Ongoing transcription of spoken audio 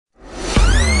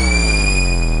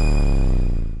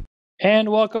And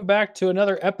welcome back to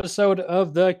another episode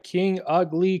of the King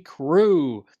Ugly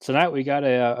Crew. Tonight we got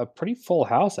a pretty full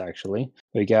house, actually.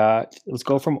 Let's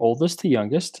go from oldest to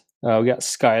youngest. We got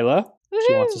Skyla.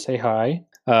 She wants to Woohoo! say hi.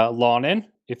 Lawnon,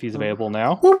 if he's available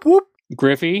now. Whoop whoop.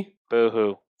 Griffey,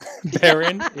 Boo-hoo.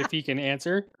 Baron, if he can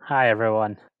answer. Hi,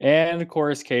 everyone. And of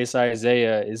course, Case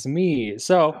Isaiah is me.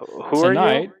 So Who are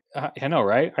tonight, you? I know,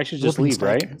 right? I should just Whooping leave,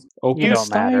 right? snake. Open You don't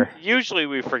Stein? matter. Usually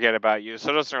we forget about you,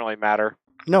 so it doesn't really matter.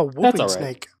 No, That's whooping all right.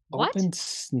 snake. What? Open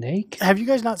Snake? Have you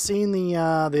guys not seen the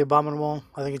Abominable?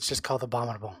 I think it's just called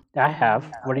Abominable. I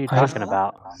have. What are you I have talking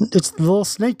about? It's the little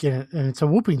snake in it, and it's a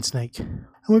whooping snake. And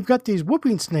we've got these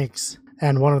whooping snakes,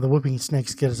 and one of the whooping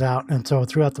snakes gets out, and so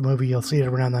throughout the movie you'll see it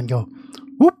every now and then go,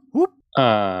 whoop whoop.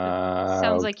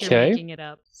 Sounds like you're okay. making it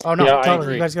up. Oh no, Yeah, I totally!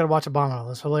 agree. You guys got to watch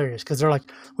Abominable. It's hilarious because they're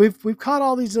like, we've caught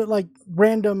all these like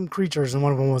random creatures, and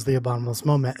one of them was the Abominable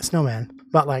snowman,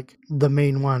 but like the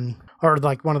main one. Or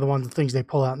like one of the things they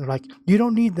pull out, and they're like, "You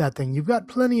don't need that thing. You've got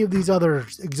plenty of these other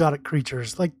exotic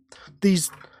creatures, like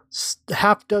these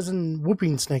half dozen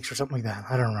whooping snakes or something like that."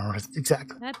 I don't remember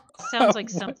exactly. That sounds like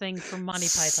something from Monty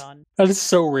Python. That is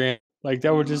so random. Like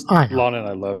that would just I know. Lon and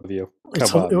I love you.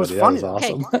 It's- Come on, it was buddy, funny, That though. was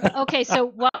Okay. awesome. Okay, so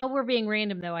while we're being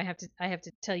random though, I have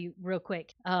to tell you real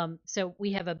quick. So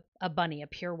we have a bunny, a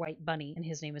pure white bunny, and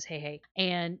his name is Hey Hey.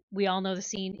 And we all know the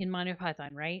scene in Monty Python,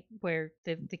 right? Where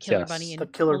the killer Yes. bunny and The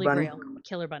killer Holy bunny. Grail,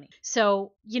 killer bunny.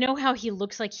 So you know how he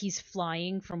looks like he's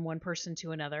flying from one person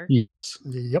to another? Yes.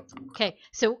 Yep. Okay,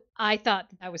 so I thought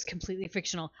that was completely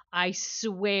fictional. I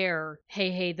swear,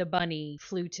 Hey Hey the bunny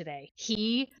flew today.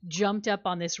 He jumped up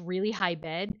on this really high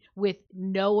bed with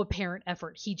no apparent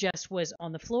effort. He just was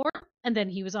on the floor and then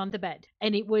he was on the bed.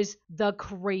 And it was the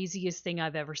craziest thing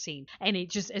I've ever seen. And it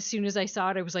just, as soon as I saw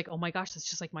it, I was like, oh my gosh, that's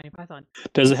just like Monty Python.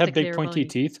 Does it It's have the big clear pointy bunny.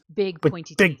 teeth? Big With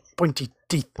pointy big teeth. pointy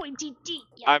teeth. Pointy teeth.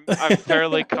 Yeah. I'm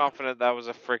fairly confident that was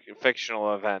a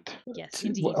fictional event. Yes,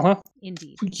 indeed. Huh?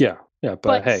 Indeed. Yeah,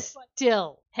 but hey,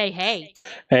 Still, hey, hey.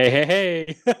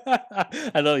 hey.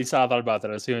 I literally thought about that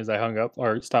as soon as I hung up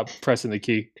or stopped pressing the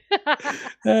key.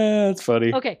 That's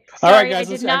funny. Okay, All sorry, right, guys, I did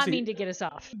let's not actually- mean to get us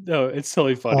off. No, it's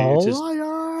totally funny. Oh, It's just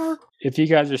liar. if you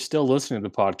guys are still listening to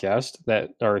the podcast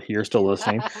that are here still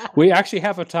listening, we actually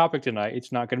have a topic tonight.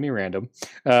 It's not going to be random.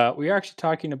 We are actually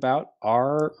talking about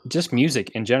our just music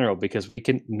in general because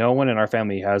no one in our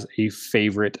family has a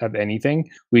favorite of anything.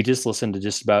 We just listen to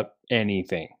just about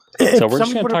anything. If So we're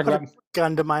just somebody going to were talk to about. put a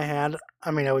gun to my head,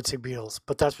 I mean, I would say Beatles,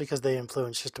 but that's because they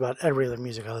influence just about every other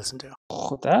music I listen to.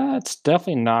 That's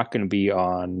definitely not going to be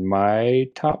on my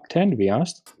top 10, to be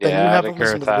honest. Then you Yeah, I'd haven't agree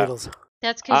listened with to the that. Beatles.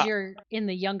 That's because Uh, you're in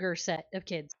the younger set of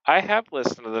kids. I have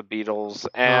listened to the Beatles,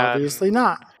 and Obviously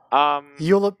not.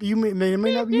 You may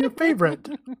not be your favorite,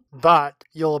 but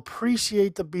you'll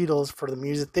appreciate the Beatles for the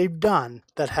music they've done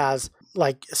that has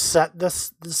like set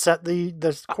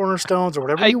the cornerstones or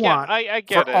whatever I you get, want I for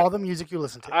get it. all the music you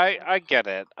listen to. I get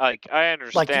it. Like I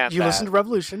understand Like you that. listen to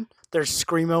Revolution, there's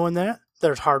screamo in that,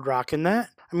 there's hard rock in that.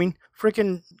 I mean,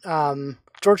 freaking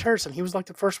George Harrison, he was like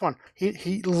the first one.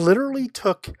 He literally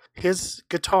took his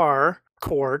guitar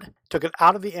cord, took it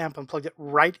out of the amp and plugged it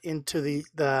right into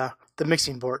the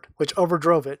mixing board, which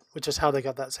overdrove it, which is how they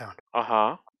got that sound.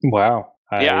 Uh-huh. Wow.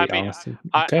 Yeah, I mean, honestly,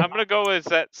 I'm okay. gonna go with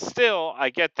that. Still,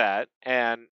 I get that,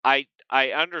 and I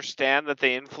understand that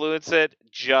they influence it,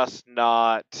 just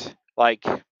not like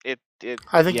it.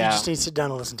 I think yeah. you just need to sit down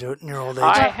and listen to it in your old age.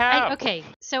 I have. Okay,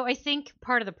 so I think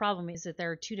part of the problem is that there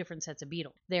are two different sets of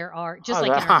Beatles. There are, just Oh,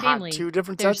 like in our family. two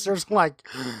different there's- sets. There's like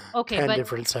Okay, 10 but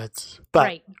different sets. But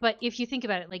right, but if you think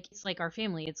about it, like it's like our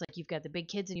family. It's like you've got the big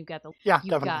kids and you've got the yeah, you've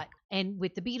definitely. got, and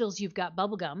with the Beatles you've got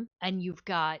bubblegum and you've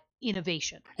got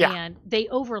innovation. Yeah. And they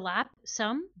overlap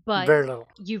some, but Very little.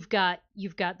 you've got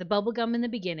the bubblegum in the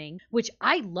beginning, which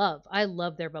I love. I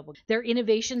love their bubble. Their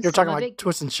innovations. You're some talking of like it,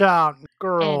 Twist and Shout, and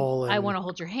Girl, and I and want to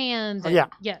hold your hand. Oh, And, yeah.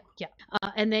 yeah.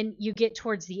 And then you get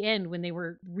towards the end when they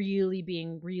were really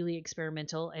being really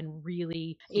experimental and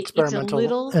really experimental It's a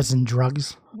little. as in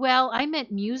drugs. Well, I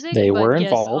meant music. They but were yes,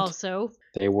 involved. Also,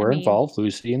 They were mean- involved.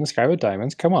 Lucy in the Sky with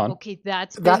Diamonds. Come on. okay,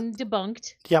 that's That- been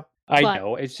debunked. Yep. I but-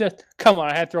 know. It's just, come on.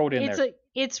 I had to throw it in there.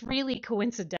 It's really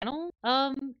coincidental.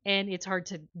 And it's hard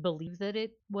to believe that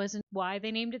it wasn't why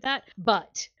they named it that,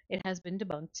 but it has been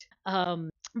debunked.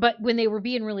 But when they were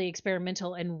being really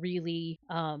experimental and really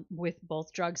with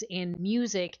both drugs and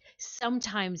music,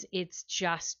 sometimes it's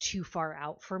just too far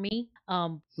out for me.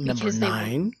 Number Because they were-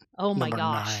 9. Oh my Number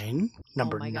gosh. 9.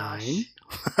 Number my 9.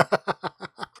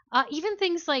 Even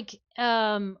things like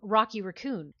Rocky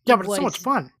Raccoon. Yeah, but it's so was- much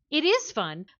fun. It is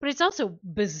fun, but it's also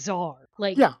bizarre.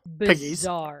 Like Yeah, piggies.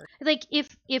 bizarre. Like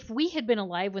if we had been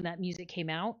alive when that music came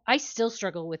out, I still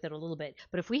struggle with it a little bit.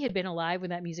 But if we had been alive when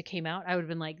that music came out, I would have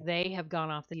been like, they have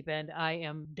gone off the deep end. I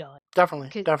am done. Definitely,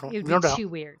 'Cause definitely, It would no be doubt. too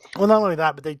weird. Well, not only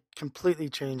that, but they completely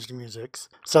changed the musics.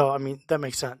 So I mean, that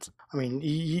makes sense. I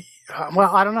mean,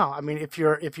 well, I don't know. I mean, if you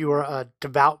were a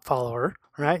devout follower,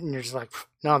 right, and you're just like,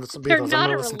 no, this is the They're Beatles. I'm not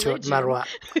gonna a listen to it no matter what.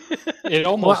 It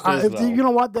almost Well, is, though. you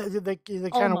know what? They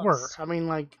kind of were. Almost. I mean,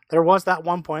 like there was that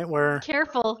one point where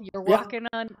Careful, you're Yeah. walking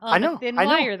on I know, a thin I know.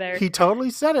 wire there. He totally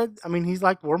said it. I mean, he's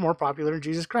like, we're more popular than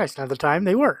Jesus Christ. And at the time,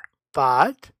 they were,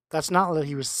 but that's not what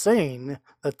he was saying.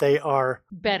 That they are.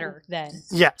 Better than.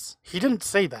 Yes, he didn't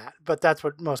say that, but that's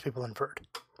what most people inferred.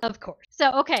 Of course.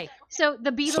 So, okay. So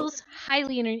the Beatles,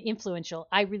 highly influential.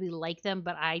 I really like them,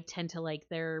 but I tend to like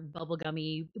their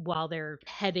bubblegummy while they're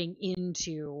heading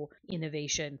into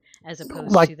innovation as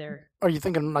opposed Like- to their. Are you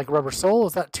thinking like Rubber Soul?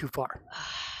 Is that too far?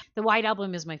 The White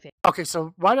Album is my favorite. Okay,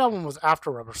 so White Album was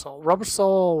after Rubber Soul. Rubber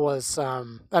Soul was,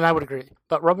 and I would agree,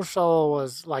 but Rubber Soul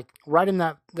was like right in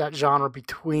that genre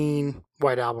between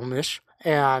White Album ish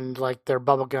and like their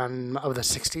bubblegum of the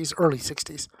 '60s, early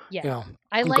 '60s. Yeah. You know,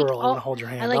 I like Girl, I all, Want to Hold Your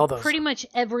Hand. I all like those. pretty much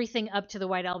everything up to the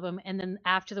White Album, and then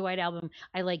after the White Album,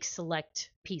 I like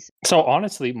select pieces. So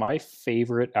honestly, my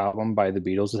favorite album by the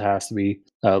Beatles has to be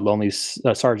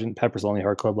Sgt. Pepper's Lonely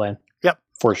Heart Club Band. Yep,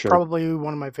 For sure. probably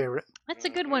one of my favorite. That's a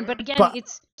good one, but again, But-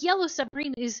 it's Yellow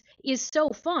Submarine is so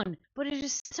fun, but it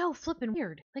is so flippin'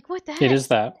 weird. Like what the heck? It is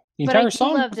that. The But I entire do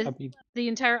song. love the- I mean, The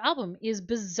entire album is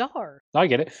bizarre. I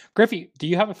get it. Griffey, do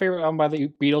you have a favorite album by the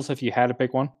Beatles if you had to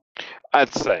pick one?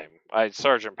 I'd say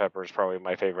Sgt. Pepper is probably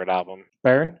my favorite album.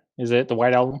 Baron, is it the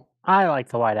White Album? I like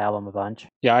the White Album a bunch,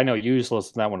 Yeah, I know you used to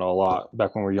listen to that one a lot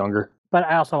back when we were younger. but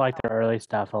I also like their early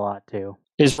stuff a lot too.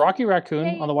 Is Rocky Raccoon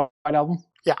Hey. on the White Album?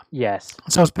 Yes.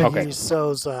 So's Piggy. Okay.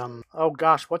 So's oh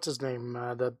gosh, what's his name?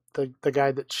 The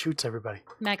guy that shoots everybody.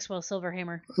 Maxwell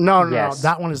Silverhammer. No, Yes.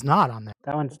 that one is not on there.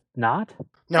 That one's not?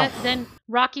 No, Then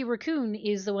Rocky Raccoon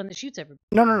is the one that shoots everybody.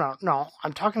 no.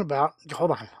 I'm talking about.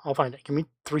 Hold on, I'll find it. Give me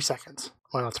 3 seconds.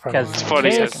 Well, it's probably. Because It's funny,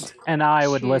 Chase and I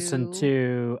would listen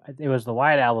Two. to, it was the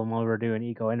White Album when we were doing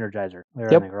Eco Energizer. We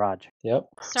were Yep. in the garage. Yep.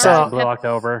 Sergeant Blue Pep-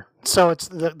 October. So it's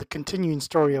the continuing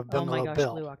story of Oh my Bungalow gosh,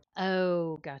 Bill. Blue Oct-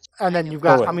 Oh, gotcha. And then I you've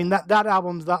know. got, Oh, I mean, that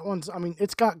album's, that one's, I mean,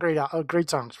 it's got great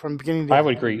songs from beginning to I end.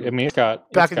 would agree. I mean, it's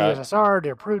got Back in the got USSR,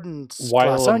 Dear Prudence,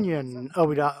 Wild Glass and- Onion,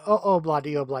 oh, blah,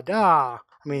 dee, oh, blah, da.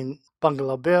 I mean,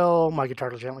 Bungalow Bill, My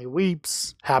Guitar Gently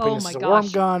Weeps, Happiness my is a Warm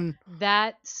gosh. Gun.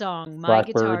 That song, My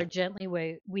Guitar Blackbird.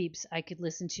 Gently Weeps, I could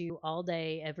listen to all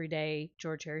day, every day.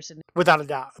 George Harrison, Without a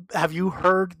doubt. Have you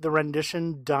heard the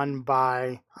rendition done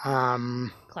by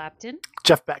Clapton.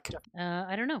 Jeff Beck?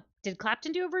 I don't know. Did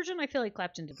Clapton do a version? I feel like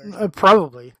Clapton did a version.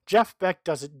 Probably. Jeff Beck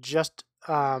does it just.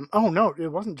 Oh no, it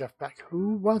wasn't Jeff Beck.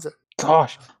 Who was it?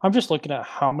 Gosh, I'm just looking at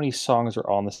how many songs are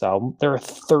on this album. There are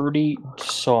 30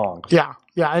 songs. Yeah,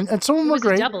 and some of It them were was a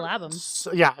great. double album.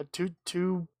 So, yeah, two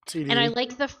CDs. And I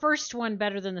like the first one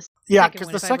better than the Yeah, second because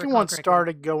one, the if I second recall one correctly.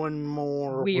 started going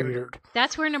more Weird. weird.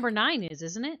 That's where number 9 is,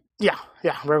 isn't it? Yeah,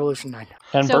 Revolution 9.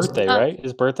 And So, Birthday, right?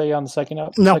 Is Birthday on the second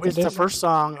album? No, second it's the disc? first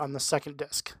song on the second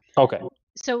disc. Okay.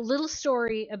 So, little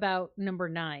story about number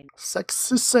 9.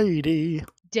 Sexy Sadie.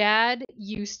 Dad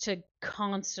used to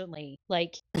constantly,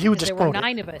 like, He would because just there were quote it.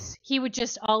 9 of us, he would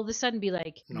just all of a sudden be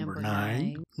like, Number number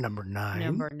 9, number 9,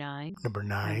 number 9. number number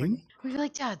 9. We'd be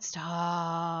like, Dad,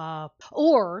 stop.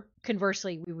 Or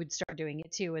conversely, we would start doing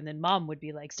it too, and then Mom would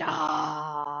be like,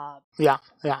 stop. Yeah.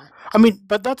 I mean,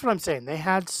 but that's what I'm saying. They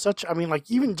had such, I mean, like,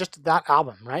 even just that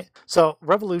album, right? So,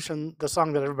 Revolution, the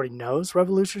song that everybody knows,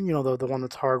 Revolution, you know, the one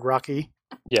that's hard, rocky,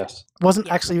 Yes. wasn't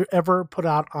Yeah. actually ever put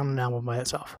out on an album by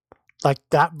itself. Like,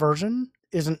 that version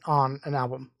isn't on an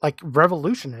album. Like,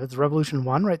 Revolution is, Revolution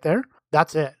 1 right there,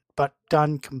 that's it. But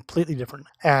done completely different.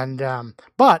 And,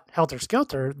 but Helter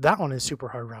Skelter, that one is super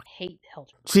hard rock. Hate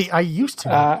Helter. See, I used to,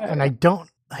 and I don't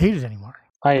hate it anymore.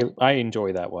 I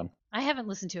enjoy that one. I haven't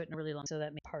listened to it in a really long, so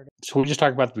that may be part of it. So we just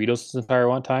talk about the Beatles this entire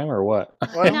one time, or what?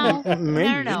 Well, No,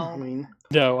 maybe. no. I mean,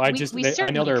 No, I We- just we I know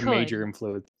certainly they're a could. major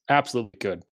influence. Absolutely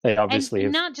good. They obviously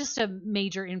And have. not just a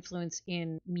major influence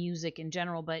in music in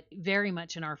general, but very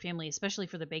much in our family, especially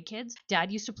for the big kids.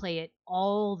 Dad used to play it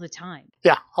all the time.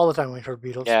 yeah, all the time we heard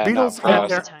Beatles. Yeah, Beatles no, and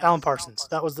Parsons. Alan Parsons.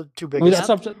 That was the two I mean, biggest.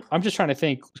 that's I'm just trying to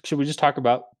think. Should we just talk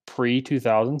about pre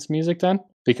 2000s music then?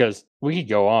 Because we could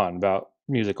go on about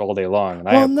music all day long, and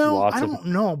I Well, have no, lots I of. don't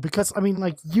know because I mean,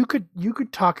 like you could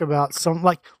talk about some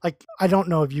like I don't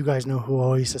know if you guys know who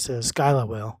Oasis is. Skyla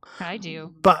will, I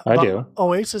do. but I do.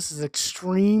 Oasis is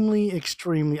extremely.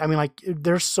 I mean, like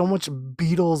there's so much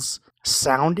Beatles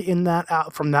sound in that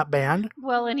from that band.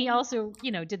 Well, and he also,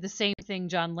 did the same thing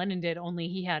John Lennon did, only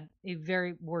he had a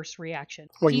very worse reaction.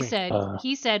 What do He you mean? said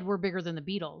he said we're bigger than the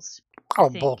Beatles. Oh,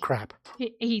 think. bull crap!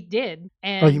 He did,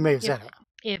 and Oh, you may have said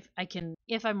it.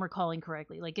 if I'm recalling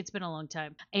correctly, like it's been a long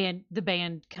time, and the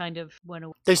band kind of went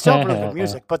away. They still have really good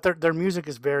music, but their music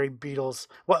is very Beatles.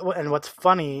 And what's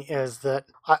funny is that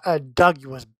Doug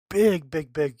was big.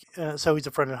 So he's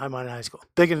a friend of mine in high school.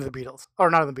 Big into the Beatles, or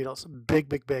not in the Beatles.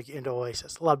 Big into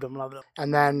Oasis. Loved them.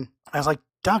 And then I was like,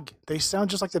 Doug, they sound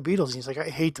just like the Beatles. And he's like, I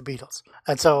hate the Beatles.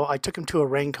 And so I took him to a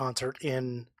Rain concert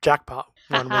in Jackpot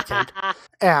one weekend,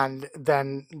 and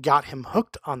then got him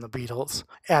hooked on the Beatles.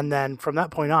 And then from that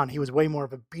point on, he was way more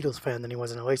of a Beatles fan than he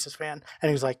was an Oasis fan. And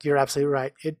he was like, you're absolutely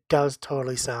right. It does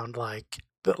totally sound like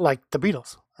the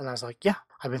Beatles. And I was like, yeah,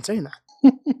 I've been saying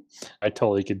that. I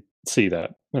totally could see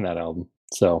that in that album.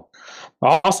 So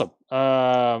awesome.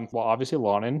 Well, obviously,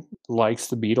 Lonan likes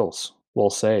the Beatles. We'll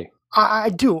say. I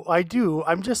do.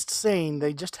 I'm just saying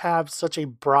they just have such a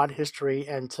broad history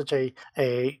and such a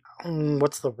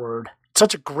what's the word?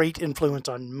 Such a great influence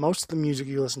on most of the music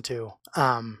you listen to.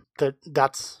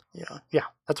 That's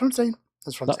what I'm saying.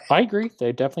 That's what I'm saying. I agree.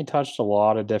 They definitely touched a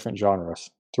lot of different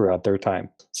genres throughout their time.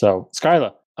 So,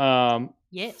 Skyla,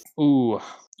 Yes. ooh,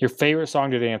 your favorite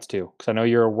song to dance to? Because I know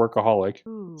you're a workaholic,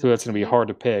 so that's going to be hard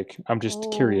to pick. I'm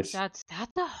just curious. That's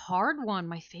a hard one.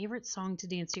 My favorite song to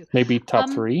dance to. Maybe top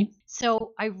 3?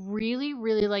 So I really,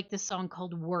 really like this song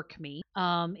called "Work Me."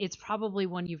 It's probably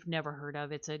one you've never heard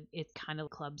of. It's kind of a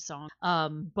club song.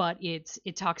 But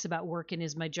it talks about working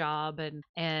is my job,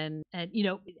 and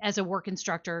as a work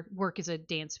instructor, work is a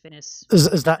dance fitness.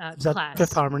 Is that class.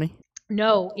 Fifth Harmony?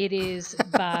 No, it is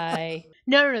by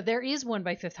no. There is one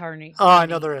by Fifth Harmony. Oh, I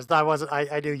know there is.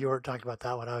 I knew you were talking about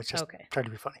that one. I was just trying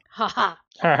to be funny. Haha.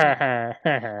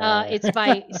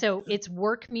 It's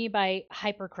 "Work Me" by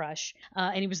Hyper Crush,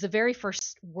 and it was the very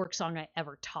first work song I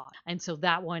ever taught, and so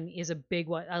that one is a big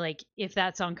one. Like if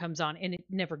that song comes on, and it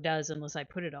never does unless I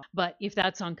put it on, but if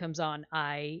that song comes on,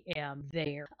 I am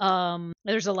there.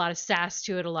 There's a lot of sass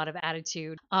to it, a lot of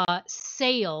attitude.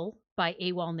 "Sail" by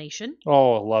AWOL Nation.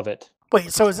 Oh, love it. Wait,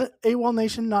 so is it AWOL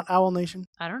Nation, not Owl Nation?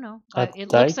 I don't know. That-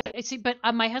 It looks like I see, but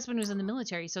my husband was in the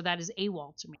military, so that is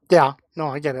AWOL to me. Yeah, no,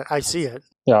 I get it. I see it.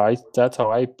 Yeah, that's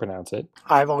how I pronounce it.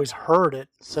 I've always heard it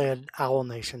said Owl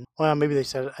Nation. Well, maybe they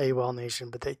said AWOL Nation,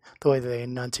 but the way they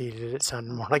enunciated it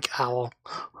sounded more like Owl.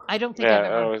 I don't think Yeah, I've I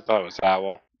ever. always thought it was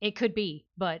Owl. It could be,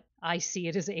 but I see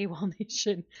it as AWOL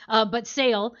Nation. But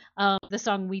 "Sail," the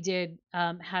song we did,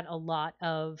 had a lot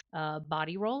of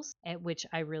body rolls, which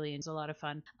I really enjoyed. A lot of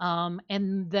fun.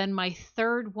 And then my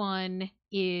third one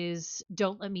is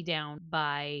 "Don't Let Me Down"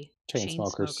 by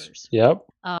Chainsmokers. Yep.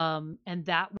 And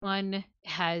that one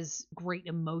has great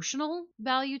emotional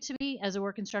value to me as a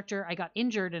work instructor. I got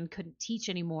injured and couldn't teach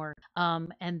anymore.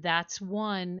 And that's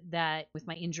one that with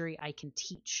my injury I can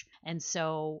teach. And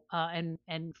so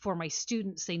and for my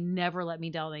students, they never let me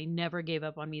down. They never gave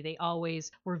up on me. They always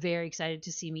were very excited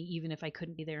to see me even if I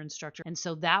couldn't be their instructor. And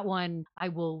so that one, I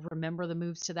will remember the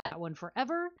moves to that one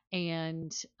forever.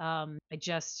 And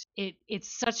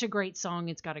it's such a great song.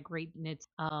 It's got a great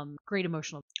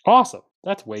emotional. Awesome.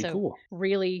 That's way So, cool.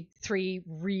 Really, 3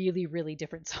 really, really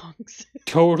different songs.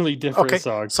 Totally different Okay,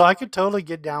 songs. so I could totally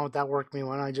get down with that Work Me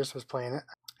one. I just was playing it.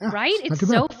 Yeah, Right? not It's too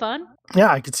bad. so fun.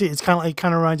 Yeah, I could see it. It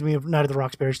kind of reminds me of Night of the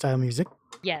Roxbury style music.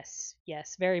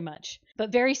 Yes, very much.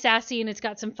 But very sassy, and it's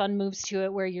got some fun moves to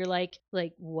it where you're like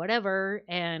whatever,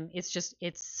 and it's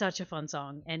such a fun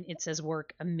song, and it says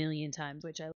 "work" a million times,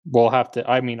 which I We'll have to.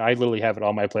 I mean, I literally have it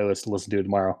on my playlist to listen to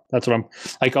tomorrow. That's what I'm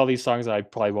like. All these songs that I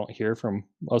probably won't hear from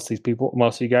most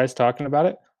of you guys talking about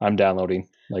it. I'm downloading.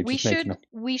 Like, we just making should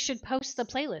we should post the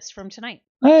playlist from tonight.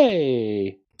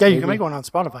 Hey. Yeah, you can Maybe. make one on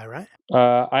Spotify, right?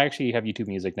 I actually have YouTube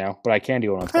Music now, but I can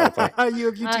do it on Spotify. You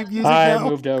have YouTube Music I now?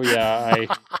 moved over. Yeah,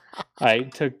 I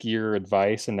took your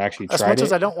advice and actually As tried much it.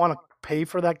 as I don't want to pay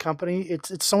for that company,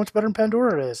 it's so much better than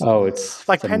Pandora is. Oh, it's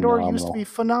Like Pandora used to phenomenal. be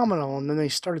phenomenal, and then they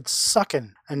started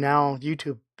sucking, and now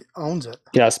YouTube owns it.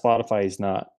 Yeah, Spotify is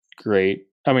not great.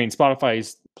 I mean,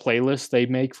 Spotify's playlist they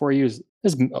make for you is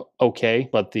okay,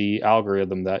 but the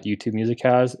algorithm that YouTube Music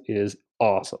has is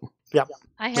awesome.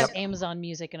 I have Yep. Amazon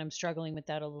Music, and I'm struggling with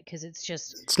that a little because it's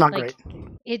just It's not like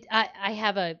great. I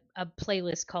have a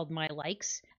playlist called My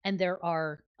Likes, and there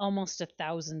are almost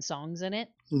 1,000 songs in it.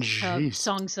 Jeez.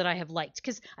 Songs that I have liked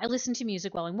because I listen to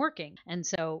music while I'm working, and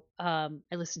so I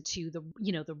listen to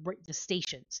the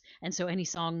stations, and so any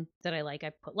song that I like, I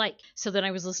put like. So then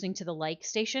I was listening to the like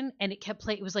station, and it kept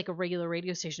playing. It was like a regular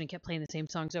radio station, and kept playing the same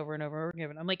songs over and over and over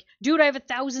again. I'm like, dude, I have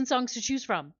 1,000 songs to choose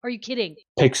from. Are you kidding?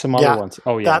 Pick some Yeah, other ones.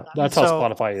 Oh yeah, that's how so-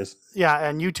 Spotify is. Yeah,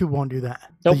 and YouTube won't do that.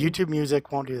 Nope. The YouTube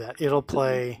Music won't do that. It'll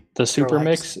play The super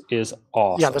likes. mix is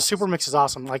awesome. Yeah, the super mix is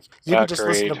awesome. Like you can just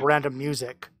listen to Agreed. random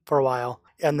music for a while,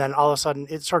 and then all of a sudden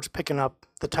it starts picking up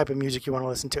the type of music you want to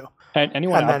listen to. And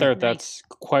anyone And out there then- that's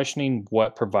questioning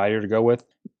what provider to go with,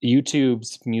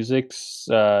 YouTube's music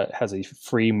has a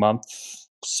free month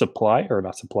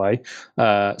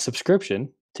subscription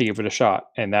to give it a shot,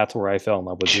 and that's where I fell in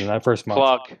love with it in that first month.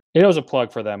 Plug. It was a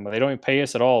plug for them. They don't even pay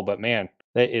us at all, but man,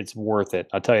 it's worth it.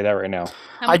 I'll tell you that right now.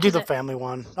 How I much do is the it? family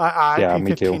one. I Yeah, pay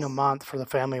me too. $15 a month for the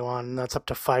family one. And that's up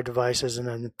to 5 devices, and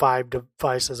then 5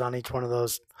 devices on each one of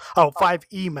those. Oh, 5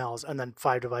 emails, and then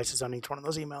 5 devices on each one of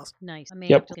those emails. Nice. I may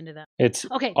Yep. have to look into that. It's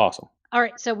Okay. awesome. All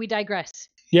right. So we digress.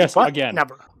 Yes, What? again.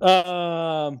 Never.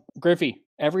 Griffey,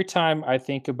 every time I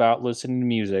think about listening to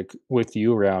music with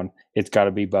you around, it's got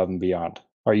to be Above and Beyond.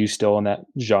 Are you still in that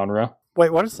genre?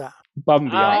 Wait, what is that? Above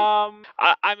and Beyond.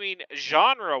 I mean,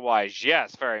 genre-wise,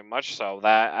 yes, very much so.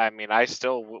 I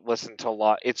still listen to a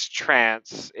lot. It's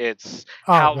trance, it's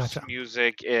Oh, house gotcha.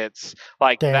 music. It's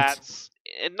like Dance. that's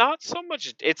not so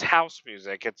much. It's house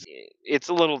music. It's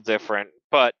a little different,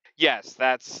 but yes,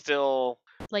 that's still.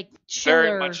 Like Very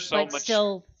chiller, much so but much-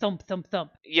 still thump, thump,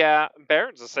 thump. Yeah,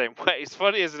 Baron's the same way. As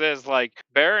funny as it is, like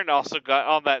Baron also got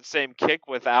on that same kick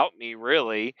without me.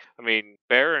 Really, I mean,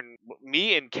 Baron,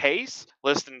 me and Case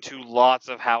listened to lots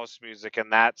of house music,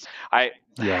 and house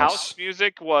Yes.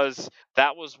 music was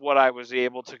what I was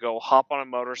able to go hop on a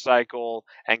motorcycle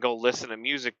and go listen to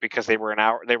music because they were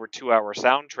 2-hour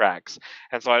soundtracks,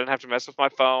 and so I didn't have to mess with my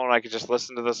phone. I could just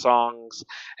listen to the songs,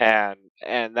 and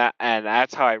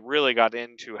that's how I really got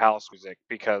into house music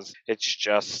because it's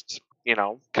just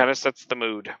kind of sets the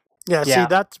mood. Yeah, Yeah. see,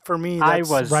 that's for me. I That's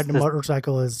was riding a the-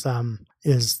 motorcycle is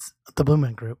the Blue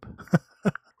Man Group.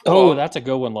 Oh, Well, that's a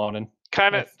good one, Lonan.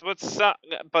 Kind of,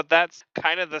 but that's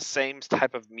kind of the same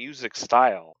type of music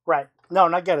style. Right. No,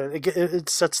 and I get it. It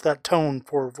sets that tone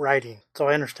for writing. So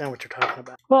I understand what you're talking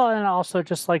about. Well, and also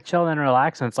just like chilling and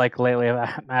relaxing. It's like lately,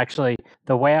 actually,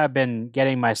 the way I've been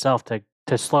getting myself to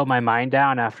slow my mind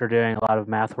down after doing a lot of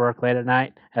math work late at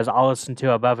night, is I'll listen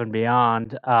to Above and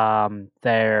Beyond,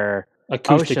 their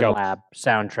Acoustic Ocean album. Lab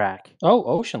soundtrack. Oh,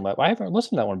 Ocean Lab. I haven't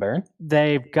listened to that one, Baron.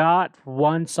 They've got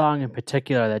one song in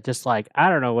particular that just like, I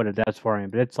don't know what it does for me,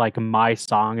 but it's like my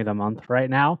song of the month right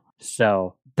now.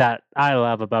 So that I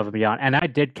love Above and Beyond. And I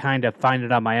did kind of find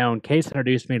it on my own. Case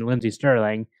introduced me to Lindsey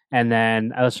Sterling, and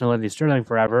then I listened to Lindsey Sterling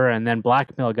forever, and then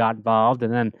Blackmill got involved,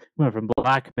 and then went from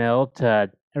Blackmill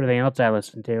to everything else I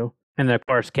listened to. And then, of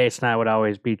course, Case and I would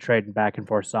always be trading back and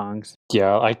forth songs.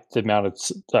 Yeah, the amount of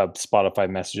Spotify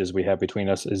messages we have between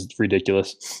us is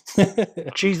ridiculous.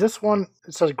 Geez, this one,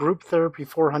 it says Group Therapy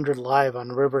 400 Live on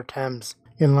River Thames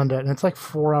in London. And it's like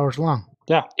 4 hours long.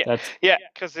 Yeah, Yeah. that's Yeah,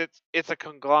 because it's a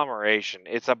conglomeration.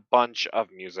 It's a bunch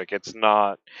of music. It's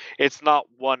not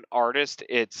one artist.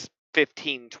 It's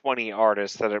 15, 20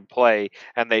 artists that play,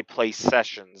 and they play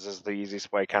sessions is the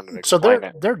easiest way kind of to So explain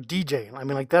it. they're DJing. I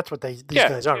mean, like that's what these Yeah,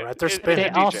 guys are, yeah, right? They're it- spinning. They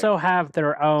a DJ. also have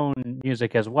their own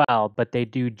music as well, but they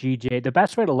do DJ. The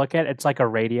best way to look at it's like a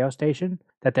radio station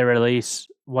that they release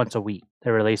once a week.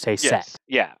 They release a set. Yes,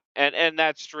 yeah, and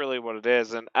that's really what it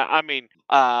is. And I mean,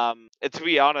 to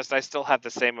be honest, I still have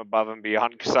the same Above and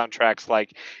Beyond soundtracks.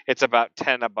 Like it's about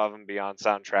 10 Above and Beyond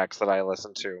soundtracks that I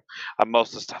listen to. Most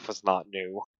of the stuff is not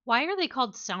new. Why are they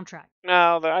called soundtrack?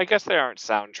 No, I guess they aren't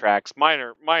soundtracks. Mine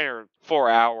are 4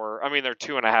 hour. I mean, they're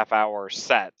 2.5 hour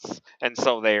sets, and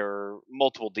so they're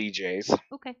multiple DJs.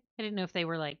 Okay. I didn't know if they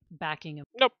were like backing them.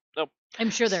 Nope. I'm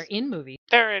sure they're in movies.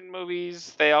 They're in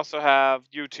movies. They also have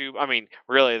YouTube. I mean,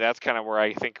 really, that's kind of where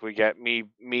I think we get me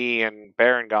and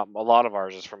Baron got a lot of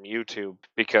ours is from YouTube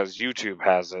because YouTube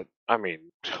has it. I mean,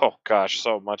 oh gosh,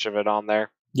 so much of it on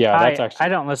there. yeah, that's actually I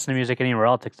don't listen to music anywhere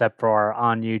else except for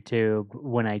on YouTube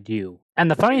when I do. And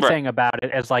the funny Right. thing about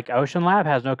it is like Ocean Lab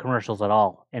has no commercials at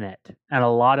all in it. And a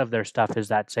lot of their stuff is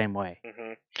that same way.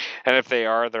 hmm And if they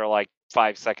are, they're like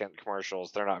 5-second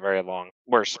commercials. They're not very long.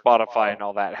 Where Spotify and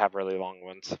all that have really long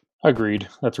ones. agreed.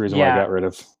 That's the reason why I Yeah. got rid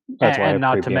of. That's why I And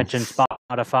not to premium. mention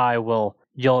Spotify will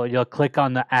you'll click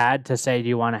on the ad to say do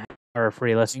you want to have our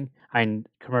free listening and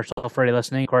commercial free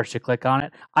listening. Of course you click on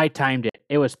it. I timed it.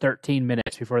 it was 13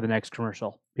 minutes before the next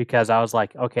commercial because I was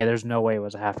like, okay, there's no way it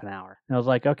was a half an hour. And I was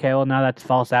like, okay, well, now that's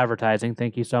false advertising.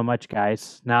 Thank you so much,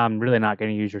 guys. Now I'm really not going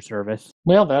to use your service.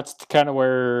 Well, that's kind of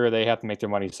where they have to make their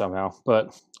money somehow.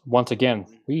 But once again,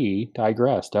 we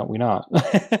digress, don't we not?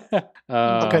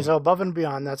 Okay, so above and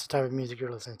beyond, that's the type of music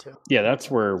you're listening to. Yeah,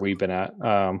 that's where we've been at.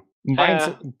 Mine's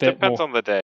a bit Depends more, on the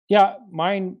day. yeah,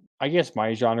 mine, I guess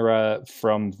my genre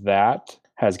from that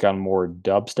has gone more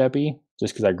dubsteppy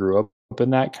just because I grew up in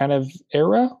that kind of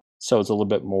era. So it's a little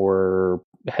bit more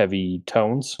heavy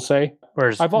tones, say.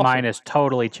 Whereas I've also- mine is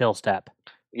totally chill step.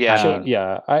 Yeah. Chill,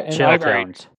 yeah. Chill I've,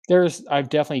 tones. I've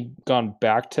definitely gone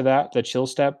back to that, the chill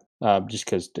step, just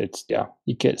because it's,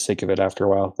 you get sick of it after a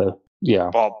while. Yeah.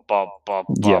 Bop, bop, bop,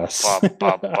 bop, Yes. bop,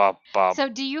 bop, bop, bop. So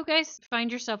do you guys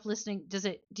find yourself listening?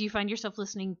 Do you find yourself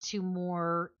listening to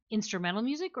more instrumental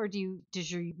music, or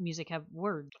does your music have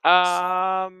words?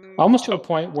 Almost to a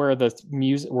point where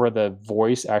the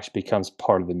voice actually becomes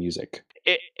part of the music.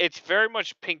 It's very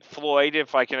much Pink Floyd,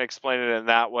 if I can explain it in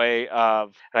that way.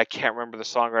 And I can't remember the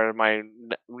song right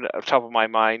at top of my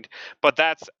mind, but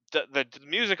that's the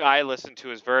music I listen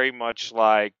to is very much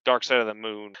like Dark Side of the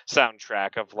Moon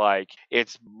soundtrack of like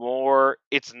it's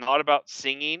not about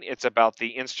singing, it's about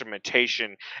the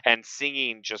instrumentation, and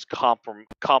singing just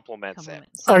complements it.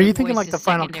 So Are the you thinking voice like the is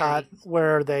final secondary. cut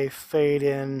where they fade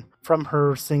in from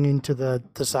her singing to the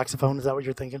saxophone? Is that what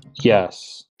you're thinking?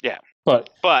 Yes. Yeah.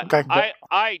 But But Okay.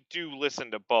 I do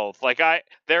listen to both. Like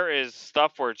there is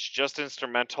stuff where it's just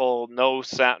instrumental, no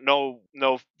sound, no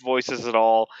voices at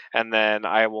all, and then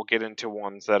I will get into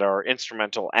ones that are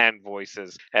instrumental and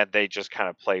voices, and they just kind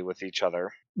of play with each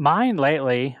other. Mine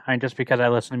lately, and just because I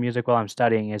listen to music while I'm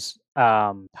studying, is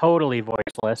totally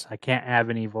voiceless. I can't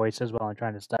have any voices while I'm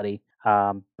trying to study.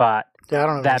 But Yeah, I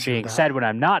don't know. that being said, when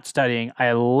I'm not studying,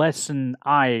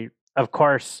 of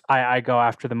course, I go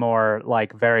after the more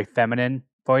like very feminine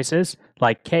voices.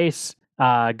 Like Case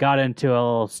got into a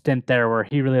little stint there where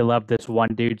he really loved this one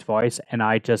dude's voice, and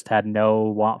I just had no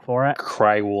want for it.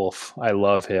 Cry Wolf, I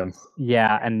love him.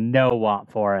 Yeah, and no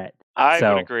want for it. I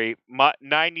So- would agree.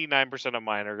 99% of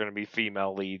mine are going to be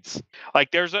female leads.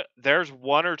 Like there's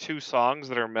one or two songs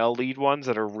that are male lead ones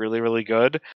that are really, really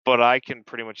good, but I can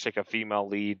pretty much take a female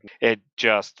lead. It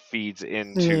just feeds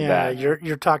into that.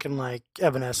 You're talking like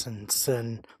Evanescence,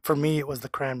 and for me it was the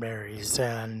Cranberries,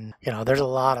 and there's a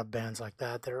lot of bands like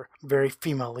that. They're very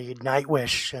female lead.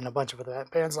 Nightwish and a bunch of other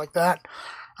bands like that.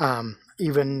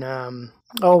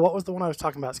 What was the one I was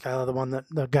talking about, Skylar? The one that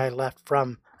the guy left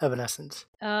from Evanescence.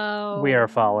 Oh, We Are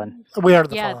Fallen. We Are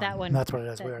the Yeah, Fallen. that one. That's what it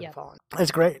is. That- We Are yeah. the Fallen.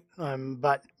 It's great.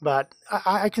 But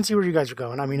I can see where you guys are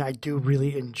going. I mean, I do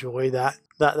really enjoy that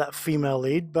female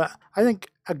lead, but I think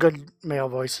a good male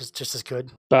voice is just as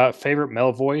good. Favorite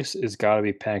male voice is got to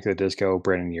be Panic at the Disco,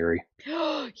 Brandon Urie.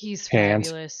 He's Hands.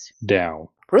 fabulous. Down.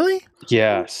 Really?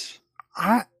 Yes.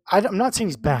 I'm not saying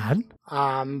he's bad.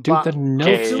 Dude, But, the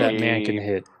notes that man can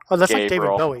hit. well, that's like David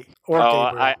Gabriel. Bowie or Oh,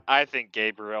 Gabriel. I think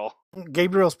Gabriel.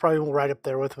 Gabriel's probably right up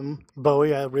there with him.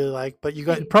 Bowie, I really like, but you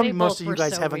guys They probably both most of you were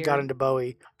guys so haven't got weird. into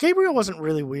Bowie. Gabriel wasn't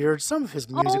really weird. Some of his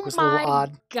music Oh was a little my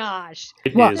odd. gosh.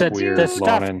 It What? is The, weird, the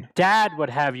stuff Lonan. Dad would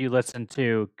have you listen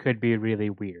to could be really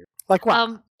weird. Like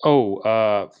what?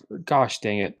 Oh, gosh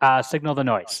dang it. Signal the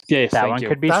Noise. Yes, That thank one you.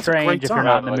 could be That's a great strange if you're song.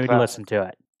 not in the I like mood that. to listen to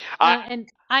it. And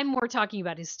I'm more talking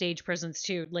about his stage presence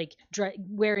too, like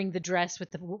wearing the dress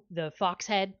with the fox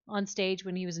head on stage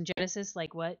when he was in Genesis.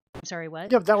 Like what? I'm sorry,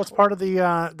 what? Yeah, that was part of the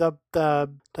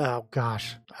oh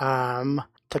gosh.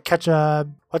 To catch a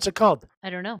what's it called? I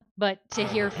don't know, but to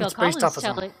hear Phil It's based Collins off a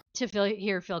tell song. it,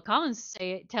 hear Phil Collins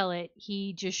tell it,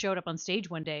 he just showed up on stage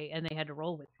one day and they had to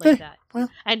roll with it Hey, like that. well.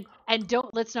 And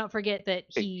let's not forget that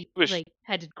he wish- like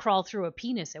had to crawl through a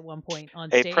penis at one point on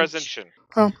A stage. presentation.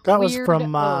 Oh, that was Weird,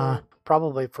 from oh.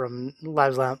 probably from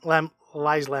Lies Lamb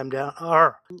Down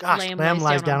or gosh, Lamb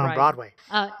Lies Down on Broadway.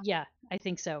 Yeah, I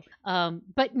think so.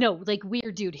 But no, like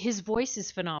weird dude. His voice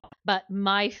is phenomenal. But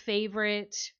my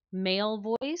favorite male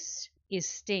voice is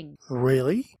Sting.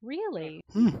 Really? Really?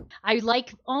 Hmm. I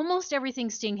like almost everything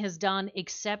Sting has done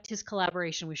except his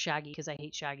collaboration with Shaggy because I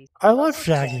hate Shaggy. I love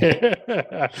Shaggy.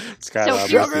 Skylab,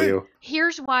 here's- that's you.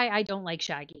 Here's why I don't like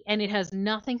Shaggy, and it has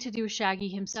nothing to do with Shaggy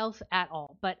himself at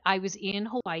all. But I was in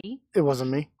Hawaii, It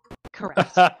wasn't me.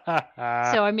 correct? So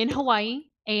I'm in Hawaii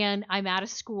and I'm at a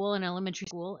school, an elementary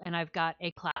school, and I've got a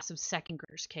class of second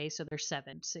graders. Okay, so they're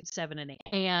 7 and 8,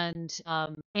 and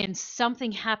and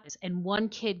something happens, and one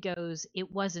kid goes,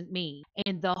 "It wasn't me,"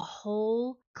 and the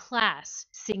whole class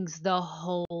sings the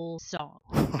whole song.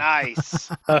 Nice.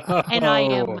 And I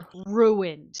Oh. am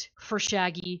ruined for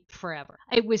Shaggy forever.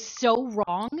 It was so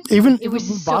wrong. Even It was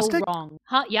Boombastic? so wrong.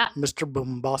 Huh? Yeah. Mr.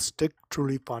 Boombastic,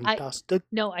 truly fantastic.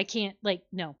 No, I can't.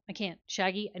 No, I can't.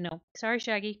 Shaggy, no. Sorry,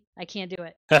 Shaggy. I can't do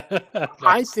it.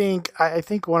 I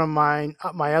think one of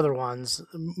my other ones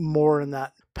more in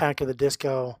that Panic at the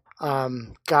Disco.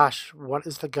 Gosh, what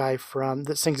is the guy from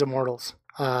that sings Immortals?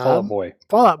 Fall Out Boy.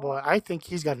 Fall Out Boy. I think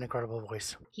he's got an incredible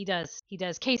voice. He does. He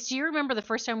does. Case, do you remember the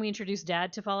first time we introduced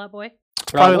Dad to Fall Out Boy?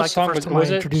 It's probably what like the song first time I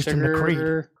introduced him to Creed.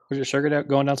 Was it Sugar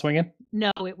Going Down Swinging?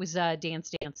 No, it was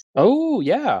Dance Dance. Oh,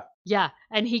 yeah. Yeah,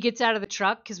 and he gets out of the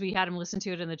truck because we had him listen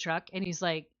to it in the truck, and he's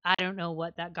like, "I don't know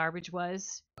what that garbage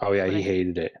was." Oh, yeah, But he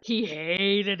hated it. He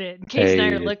hated it. And Case and I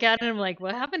Hated it. look at him like,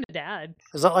 "What happened to Dad?"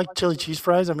 Is that like chili cheese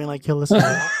fries? I mean, like he'll listen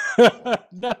to that.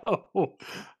 No.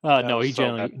 That No, was he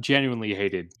so genuinely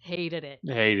hated Hated it.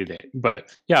 it. But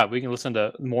yeah, we can listen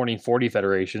to Morning 40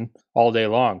 Federation all day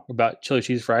long about chili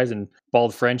cheese fries and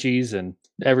bald Frenchies and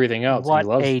everything else. What he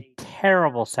loves a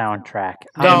terrible soundtrack.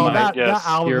 No, my- that yes,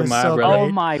 album you're is my so brother. Oh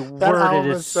great. my That word, album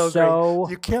it is is so so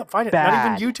great. You can't find it. bad.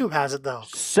 Not even YouTube has it though.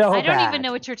 so I don't bad. even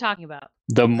know what you're talking about.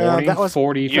 the Morning that was-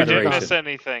 40 You didn't Federation. miss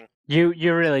anything. You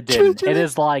really didn't. chili. It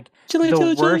is like Chili, the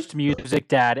chili, chili. worst music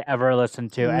Dad ever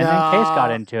listened to, and then Case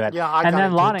got into it, Yeah, I and got then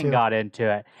into it Lonning too. got into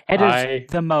it. It is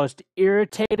the most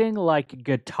irritating, like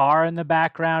guitar in the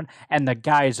background, and the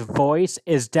guy's voice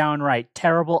is downright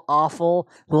terrible, awful.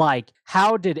 Like,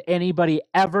 how did anybody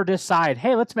ever decide,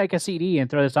 hey, let's make a CD and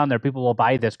throw this on there? People will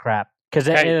buy this crap because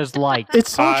it Hey. is like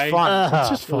It's so much I fun. It's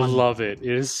just I fun. love it.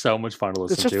 It is so much fun to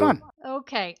listen It's just to. fun.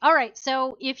 Okay. All right.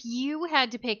 So if you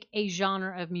had to pick a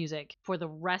genre of music for the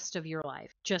rest of your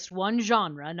life, just one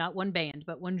genre, not one band,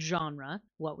 but one genre,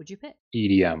 what would you pick?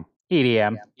 EDM.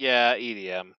 EDM, Yeah,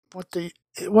 EDM,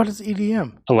 What is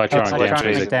EDM? Electronic dance electronic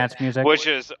music. dance music. which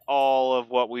is all of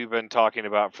what we've been talking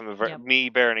about from the Yep. me,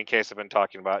 Baron, and Case have been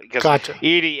talking about. Because Gotcha.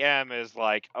 EDM is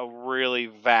like a really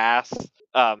vast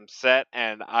set,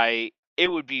 and it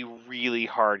would be really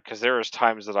hard because there is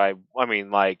times that I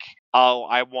mean, like,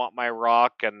 I want my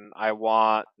rock and I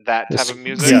want that type of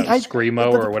music. See, Yeah, I- Screamo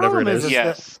but or the whatever it problem is. is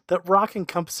Yes. that rock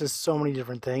encompasses so many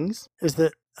different things. Is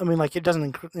that I mean, like it doesn't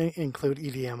include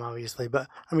EDM, obviously, but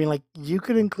I mean, like you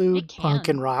could include It punk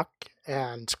can. and rock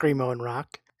and screamo and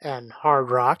rock and hard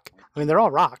rock. I mean, they're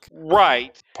all rock.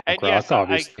 Right. And rock, yes,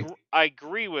 obviously. I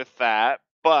agree with that.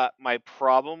 But my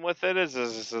problem with it is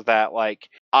that like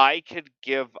I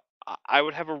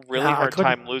would have a really Yeah, I hard couldn't.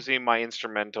 time losing my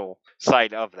instrumental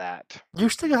side of that. You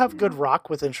still have good rock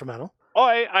with instrumental. Oh,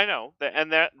 I know,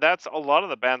 and that's a lot of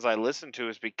the bands I listen to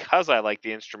is because I like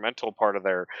the instrumental part of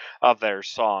their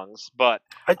songs. But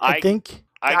I I- think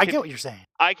I I could- get what you're saying.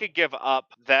 I could give up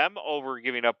them over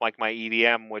giving up like my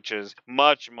EDM, which is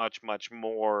much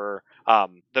more.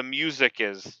 The music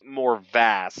is more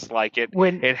vast. Like it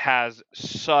has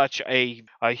such a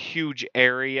huge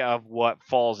area of what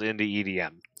falls into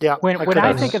EDM. Yeah. When could I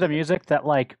understand. think of the music that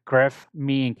like Griff,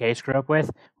 me, and Case grew up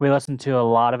with, we listened to a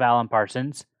lot of Alan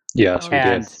Parsons, Yes, we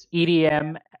and did.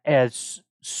 EDM is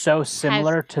so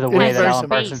similar to the It way is that very Alan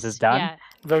similar. Parsons is done. Yeah.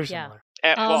 very yeah. similar.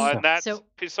 And, Um,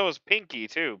 and so is Pinky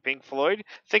too. Pink Floyd.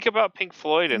 Think about Pink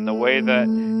Floyd in the way that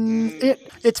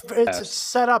It's Yes.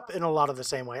 set up in a lot of the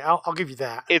same way. I'll give you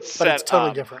that. it's But set it's totally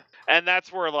up. different. And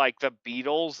that's where like the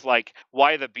Beatles, like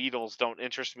why the Beatles don't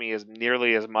interest me as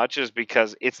nearly as much is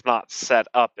because it's not set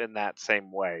up in that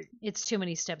same way. It's too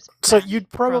many steps. So back you'd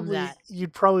from that.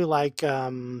 probably like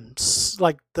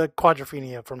the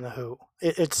Quadrophenia from the Who.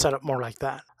 It's set up more like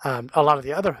that. A lot of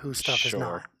the other Who stuff is Sure.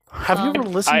 not. Have you ever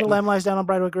listened to Lamb Lies Down on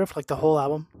Broadway, Griff? Like the whole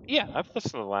album? Yeah, I've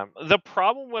listened to them. The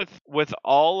problem with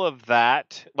all of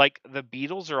that, like the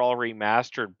Beatles are all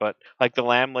remastered, but like the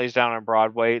Lamb Lays Down on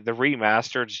Broadway, the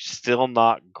remastered is still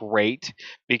not great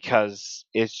because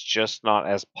it's just not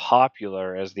as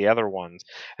popular as the other ones.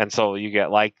 And so you get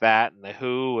like that and the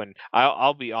Who, and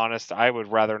I'll be honest, I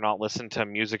would rather not listen to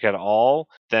music at all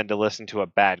than to listen to a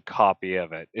bad copy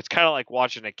of it. It's kind of like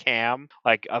watching a cam,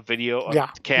 like a video, a Yeah,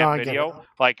 cam no, I get video. it.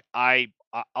 Like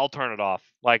I'll turn it off.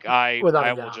 Like Without a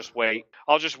I will doubt. just wait.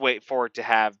 I'll just wait for it to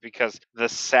have because the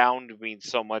sound means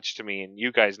so much to me, and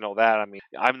you guys know that. I mean,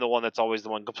 I'm the one that's always the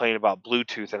one complaining about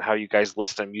Bluetooth and how you guys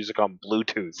listen to music on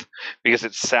Bluetooth because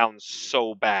it sounds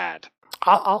so bad.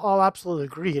 I'll absolutely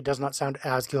agree. It does not sound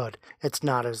as good. It's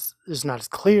not as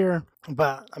clear.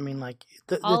 But I mean, like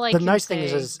All I the can nice thing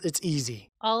say- is it's easy.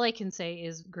 All I can say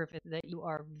is, Griffith, that you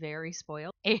are very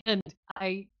spoiled. And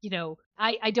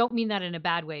I don't mean that in a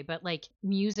bad way, but like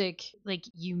music, like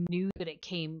you knew that it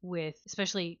came with,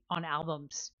 especially on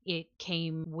albums, it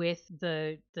came with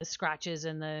the scratches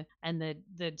and the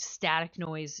static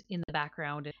noise in the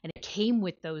background, and it came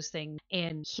with those things.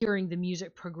 And hearing the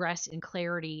music progress in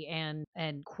clarity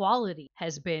and quality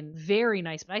has been very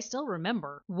nice. But I still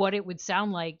remember what it would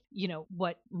sound like,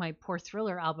 what my poor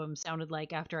Thriller album sounded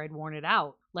like after I'd worn it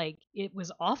out. Like, it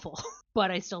was awful,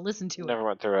 but I still listened to Never it.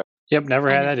 went through it. Yep, never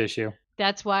I had know. that issue.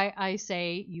 That's why I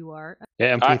say you are.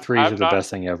 Yeah, MP3s I'm are the not- best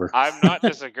thing ever. I'm not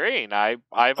disagreeing. I've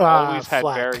always had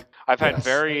flat. I've had Yes.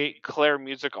 very clear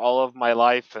music all of my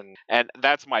life, and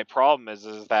that's my problem is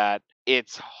that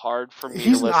it's hard for me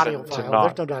He's to an listen to audiophile.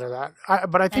 not. There's no doubt of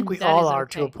that. But I think And we that all is are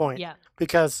to a okay. point. Yeah.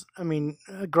 Because I mean,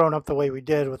 growing up the way we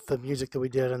did with the music that we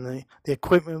did and the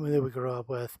equipment that we grew up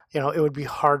with, it would be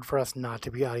hard for us not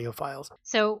to be audiophiles.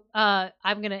 So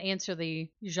I'm gonna answer the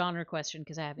genre question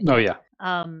because I haven't. Oh, yet.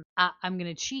 yeah. I'm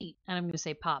gonna cheat and I'm gonna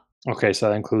say pop. Okay, so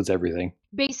that includes everything.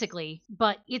 Basically,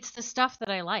 but it's the stuff that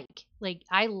I like. Like,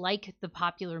 I like the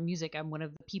popular music. I'm one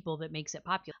of the people that makes it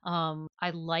popular. I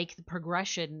like the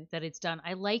progression that it's done.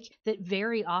 I like that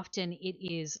very often it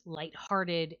is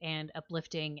lighthearted and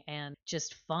uplifting and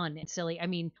just fun and silly. I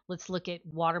mean, let's look at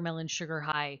Watermelon Sugar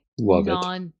High. Love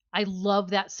it. I love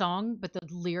that song, but the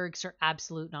lyrics are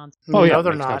absolute nonsense. Oh, yeah. No,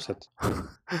 they're makes no not. sense.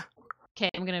 Okay,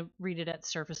 I'm gonna read it at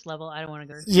surface level. I don't want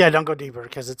to go. Yeah, don't go deeper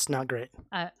because it's not great.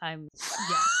 I'm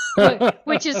yeah.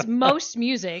 Which is most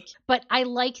music, but I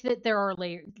like that there are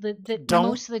layers. That Don't-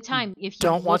 most of the time, if you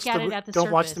Don't look watch at the it at the don't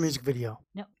surface, watch the music video.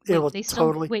 No, It will they still,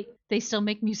 totally- wait. They still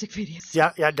make music videos.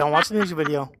 Yeah, don't watch the music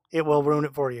video. It will ruin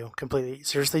it for you completely.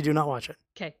 Seriously, do not watch it.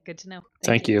 Okay, good to know.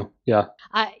 Thank you. Yeah.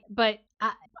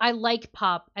 I like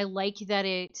pop. I like that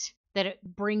it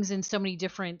brings in so many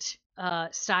different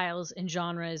styles and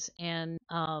genres and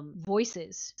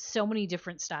voices, so many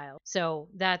different styles. So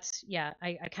that's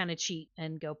I kind of cheat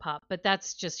and go pop, but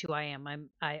that's just who I am.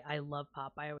 I love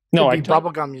pop. No, I It'd be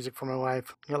bubblegum music for my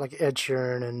wife. Like Ed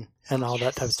Sheeran and all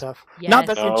that type of stuff. Not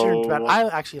that Ed Sheeran's bad. No. I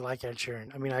actually like Ed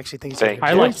Sheeran. I mean, I actually think he's Thank got a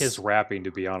I good like voice. his rapping,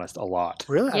 to be honest, a lot.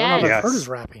 Really? I don't know if I've Yes. heard his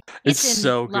rapping. It's in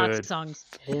so lots of good. songs.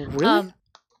 Really?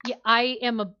 Yeah, I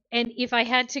am and if I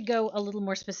had to go a little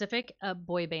more specific, a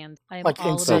boy band. I am Like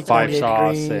all So NSYNC, about Five 98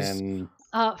 Sauce Degrees.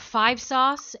 and Five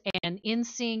Sauce and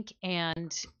NSYNC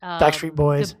and Backstreet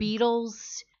Boys. the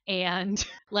Beatles and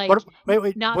like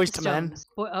Wait, not Boys the to Men. Stones.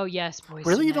 Oh yes, Boys.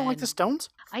 Really, to you don't like Men. the Stones?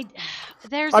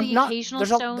 There's I'm the not- occasional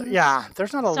there's Stones.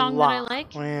 there's not a song that lot. I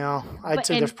like. Well, I'd But-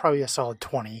 say there's and- probably a solid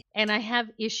 20. And I have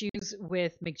issues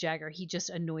with Mick Jagger. He just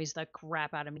annoys the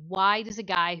crap out of me. Why does a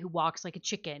guy who walks like a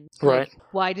chicken? Right.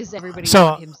 Why does everybody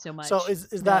So- hate him so much? So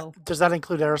is No. does that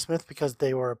include Aerosmith because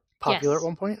they were popular Yes. at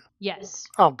one point? Yes.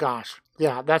 Oh gosh,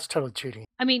 yeah, that's totally cheating.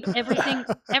 I mean,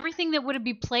 everything that would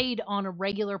be played on a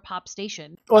regular pop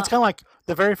station. Well, it's kind of like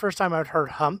the very first time I'd heard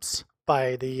Humps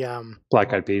by the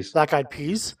Black Eyed Peas. Black Eyed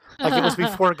Peas. Like it was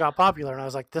before it got popular, and I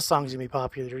was like, "This song's gonna be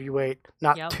popular." You wait,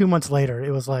 not Yep. 2 months later,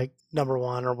 it was like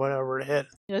 #1 or whatever it hit.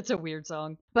 That's a weird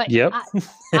song. But Yep.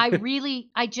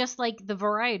 I just like the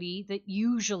variety that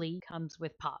usually comes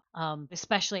with pop.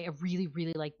 Especially I really,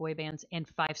 really like boy bands, and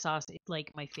Five Sauce is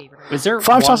like my favorite. Is there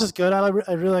Five one- Sauce is good. I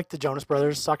really like the Jonas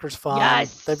Brothers. Soccer's fun.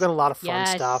 Yes! They've got a lot of fun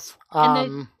Yes. stuff.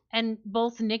 And And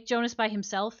both Nick Jonas by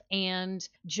himself and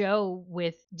Joe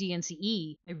with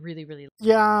DNCE, I really, really like.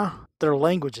 Yeah, their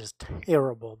language is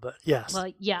terrible, but yes.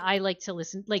 Well, yeah, I like to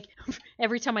listen. Like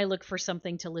every time I look for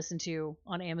something to listen to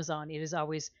on Amazon, it is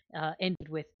always ended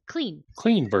with clean,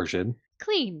 clean version?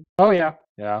 clean. Oh yeah,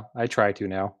 yeah. I try to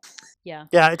now. Yeah.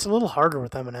 Yeah, it's a little harder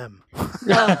with Eminem.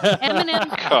 Well, Eminem.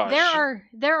 Gosh.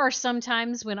 There are some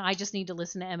times when I just need to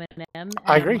listen to Eminem. And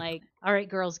I agree. I'm like, all right,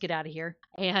 girls, get out of here.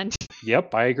 And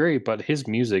Yep, I agree. But his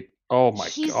music, oh my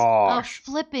he's gosh, a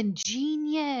flippin'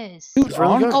 genius. dude, He's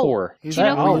really good. Encore. He's Do you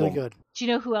know who- really album. good. Do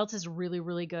you know who else is really,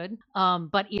 really good?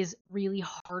 But is really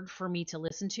hard for me to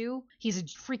listen to? He's a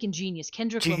freaking genius.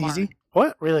 Kendrick Lamar. G-Eazy?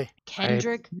 What? Really?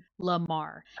 Kendrick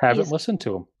Lamar. Haven't is listened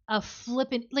to him. a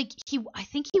flippin' I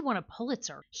think he won a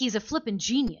Pulitzer. He's a flippin'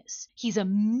 genius. He's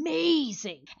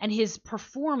amazing. And his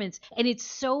performance, and it's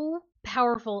so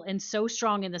powerful and so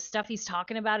strong, and the stuff he's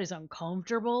talking about is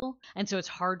uncomfortable, and so it's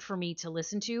hard for me to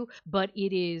listen to, but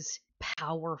it is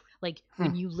powerful. Like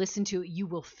when you listen to it, you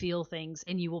will feel things,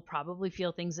 and you will probably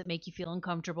feel things that make you feel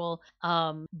uncomfortable.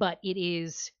 But it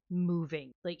is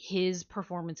moving. Like his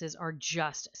performances are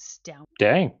just astounding.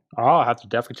 Dang. Oh, I'll have to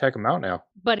definitely check him out now.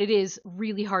 But it is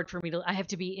really hard for me to. I have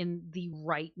to be in the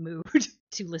right mood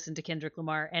to listen to Kendrick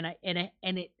Lamar, and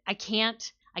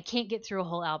I can't get through a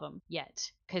whole album yet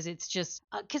because it's just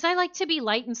because I like to be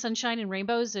light and sunshine and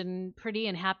rainbows and pretty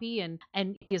and happy, and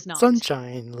he is not.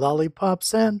 Sunshine,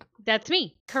 lollipops, and That's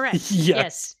me. Correct.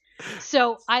 Yes.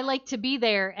 So I like to be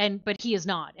there, but he is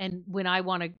not. And when I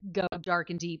want to go dark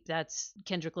and deep, that's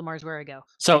Kendrick Lamar's where I go.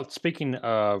 So speaking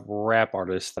of rap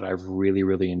artists that I really,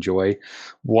 really enjoy,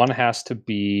 one has to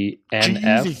be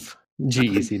NF.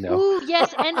 G-Eazy, no. Ooh,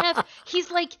 yes, NF.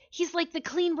 He's like the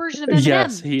clean version of Eminem.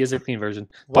 Yes, he is a clean version.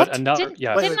 What? But another, Didn't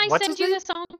yeah, I what's send his you name? the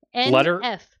song? Letter-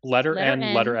 NF. letter N,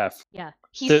 N. letter F. Yeah,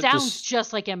 he The- sounds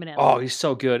just like Eminem. Oh, he's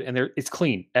so good, and it's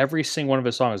clean. Every single one of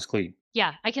his songs is clean.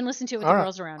 Yeah, I can listen to it with All the right,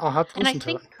 girls around. I'll have to And I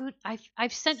listen to think it.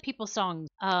 I've sent people songs.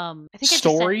 I think I just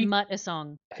Story? sent Mutt a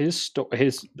song. His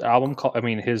album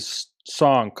his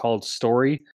song called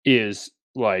Story is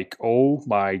like, oh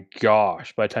my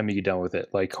gosh, by the time you get done with it,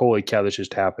 like, holy cow, this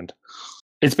just happened.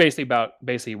 It's basically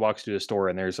he walks through the store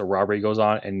and there's a robbery goes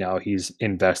on, and now he's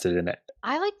invested in it.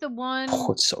 I like the one.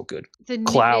 Oh, it's so good. The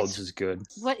Clouds newest, is good.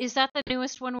 What is that? The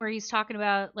newest one where he's talking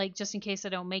about like, just in case I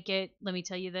don't make it, let me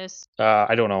tell you this.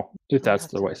 I don't know if that's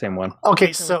have the to- same one. Okay,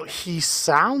 Until so it- he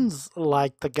sounds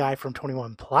like the guy from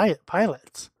 21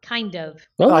 Pilots. Kind of.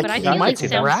 Well, Like But I he feel like might it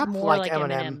sounds rap more like like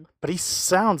Eminem, Eminem. but he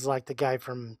sounds like the guy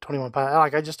from 21 Pilots.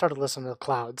 Like I just started listening to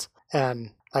Clouds, and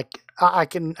like I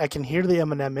can hear the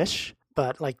Eminem-ish,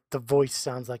 but like the voice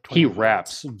sounds like 21 He Pilots.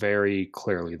 raps very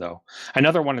clearly though.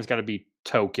 Another one has got to be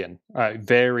Token.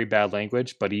 Very bad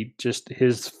language, but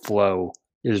his flow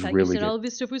is Thought really you said all good. of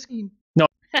his stuff was clean. No,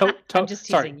 I'm just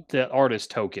sorry, teasing. the artist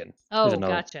Token. Oh,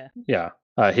 another- gotcha. Yeah,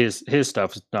 his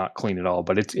stuff is not clean at all,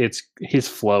 but it's his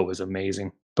flow is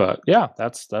amazing. But yeah,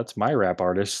 that's my rap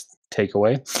artist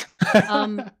takeaway.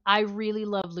 I really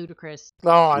love Ludacris. Oh,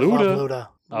 I love Luda. Luda.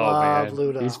 Oh love man,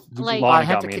 Luda. he's Like- I Lana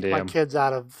have got to me kick into my him. kids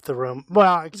out of the room.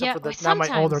 Well, except Yeah, for well, now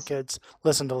my older sometimes- kids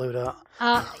listen to Luda.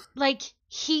 Like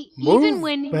he Move, even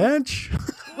when bench.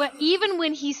 even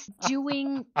when he's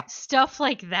doing stuff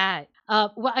like that.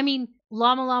 Well, I mean,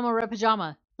 Llama Llama Red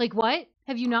Pajama. Like what?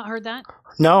 Have you not heard that?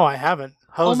 No, I haven't.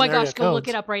 Oh Hose my and area gosh, go look codes.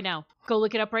 it up right now. Go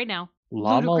look it up right now.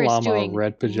 Llama Ludacris Llama doing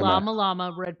Red Pajama. Llama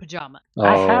Llama Red Pajama.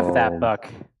 I have Oh, that book.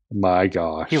 My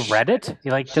gosh, He read it? He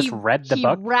just read the he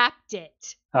book? rapped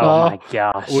it. Oh Oh, my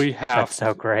gosh. we have That's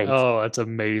so great. Oh, that's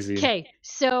amazing. Okay,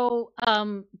 so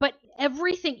but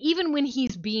everything, even when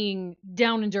he's being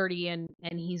down and dirty and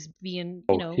he's being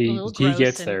Oh, a little he gross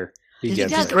gets and there. He He's,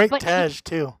 gets he's does, there. great but he- Tej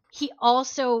too. he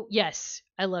also, yes,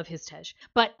 I love his Tej,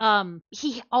 but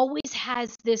he always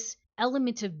has this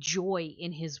element of joy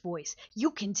in his voice.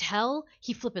 You can tell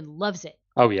he flippin' loves it.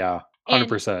 Oh yeah, And-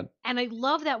 100%. And I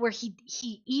love that where he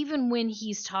even when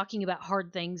he's talking about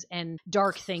hard things and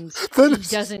dark things, That he is-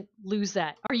 doesn't lose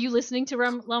that. Are you listening to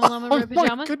Llama Llama Oh Red my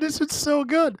Pajama? goodness, it's so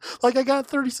good. Like I got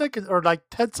 30 seconds or like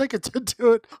 10 seconds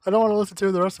into it. I don't want to listen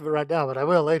to the rest of it right now, but I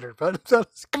will later. But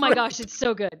that's Oh my great. gosh, it's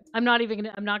so good. I'm not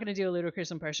gonna do a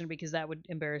Ludacris impression because that would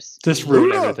embarrass Just me.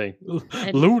 ruin Luda. everything.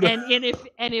 And, Luda.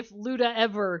 and if Luda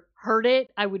ever heard it,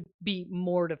 I would be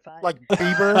mortified. Like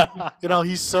Bieber, you know,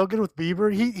 he's so good with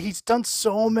Bieber. He's done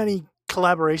so many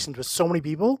collaborations with so many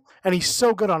people, and he's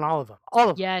so good on all of them. All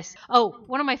of them. Yes. Oh,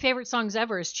 one of my favorite songs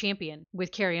ever is Champion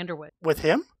with Carrie Underwood. With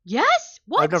him? Yes.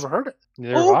 What? I've never heard it.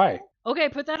 Neither Oh. have I. Okay,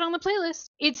 put that on the playlist.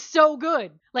 It's so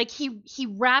good. Like he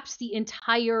raps the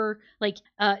entire like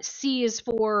C is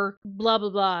for blah blah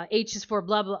blah, H is for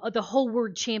blah blah, the whole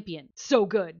word champion. So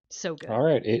good. So good. All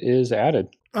right, it is added.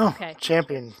 Oh, Okay.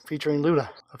 Champion featuring Luda.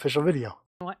 Official video.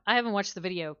 I haven't watched the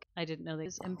video. I didn't know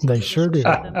this. They sure did.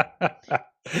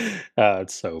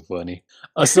 It's so funny.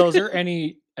 So, is there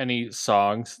any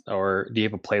songs, or do you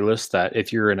have a playlist that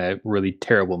if you're in a really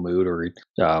terrible mood, or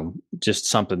just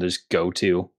something to just go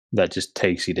to that just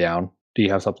takes you down? Do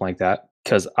you have something like that?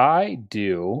 Because I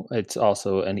do. It's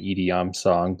also an EDM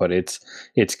song, but it's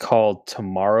called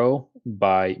 "Tomorrow"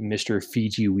 by Mr.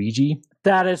 Fiji Ouija.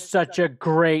 That is such a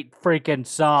great freaking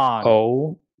song.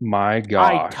 Oh my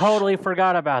gosh! I totally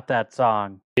forgot about that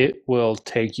song. It will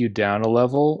take you down a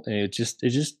level, and it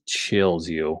just chills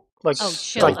you. Like, Oh,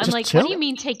 chill. I'm just like, chill? what do you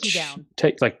mean take you down?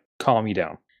 Calm you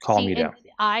down. Calm See, you and down.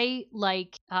 I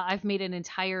like. I've made an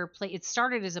entire play. It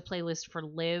started as a playlist for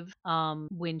Liv,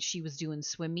 when she was doing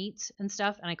swim meets and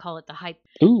stuff, and I call it the hype.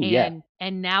 Ooh, yeah.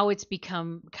 And now it's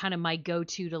become kind of my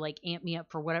go-to to like amp me up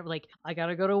for whatever. Like I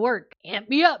gotta go to work, amp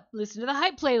me up, listen to the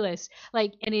hype playlist.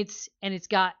 Like, and it's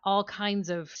got all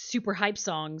kinds of super hype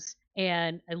songs.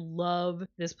 And I love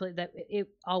this play that it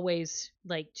always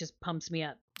like just pumps me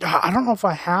up. I don't know if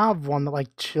I have one that like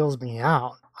chills me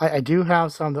out. I do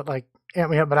have some that like amp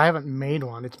me up, but I haven't made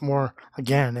one. It's more,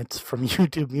 again, it's from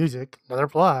YouTube Music, another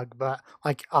plug. But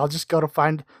like, I'll just go to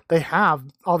find, they have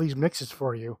all these mixes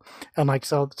for you. And like,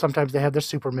 so sometimes they have their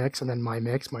super mix and then my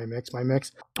mix, my mix, my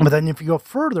mix. But then if you go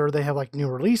further, they have like new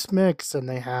release mix and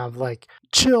they have like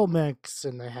chill mix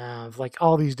and they have like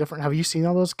all these different, have you seen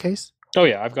all those, Case? Oh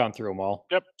yeah, I've gone through them all.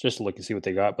 Yep. Just to look and see what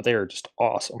they got, but they are just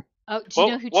awesome. Oh, do you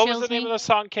know who What chills was the name me? of the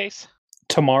song, Case?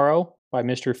 Tomorrow by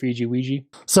Mr. Fiji Ouija.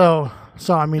 So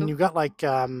I mean, Oop. you've got like,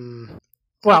 well,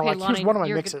 Okay, like Lonnie, here's one of my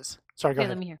you're good. mixes. Sorry, go Okay, ahead.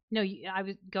 let me hear. No, I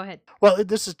was. Go ahead. Well,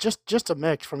 this is just a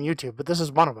mix from YouTube, but this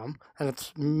is one of them, and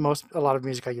it's a lot of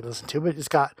music I could listen to. But it's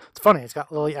funny. It's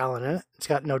got Lily Allen in it. It's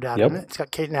got No Doubt in it. It's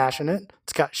got Kate Nash in it.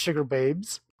 It's got Sugar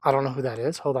Babes. I don't know who that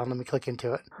is. Hold on, let me click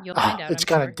into it. You'll find out. It's I'm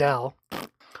got sure. Adele.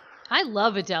 I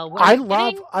love Adele. I Are you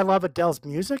kidding? love Adele's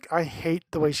music. I hate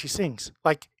the way she sings.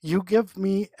 Like, you give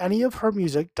me any of her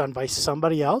music done by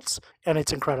somebody else, and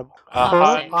it's incredible.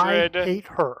 I hate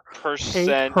her.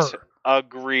 Hate her.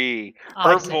 Agree.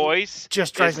 Her Awesome. voice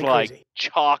Just drives is me like crazy.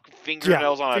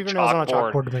 fingernails on a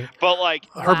chalkboard. But like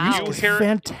Her Wow. music you is hear,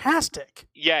 fantastic.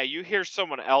 yeah, you hear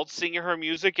someone else singing her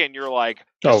music, and you're like,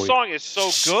 Oh, this song is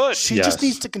so good. She Yes. just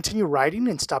needs to continue writing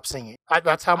and stop singing.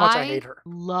 That's how much I hate her.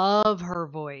 Love her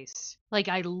voice. Like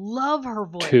I love her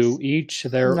voice. To each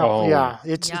their No, own. yeah,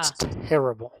 it's Yeah.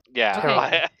 terrible. Yeah,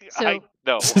 Okay, so-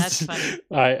 no. That's funny.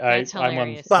 That's I'm on.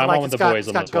 hilarious. But I'm like, on with it's the got, boys it's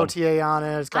on got this one. Gautier on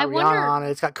it. It's got I Rihanna wonder- on it.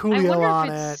 It's got I Coolio wonder on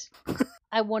if it.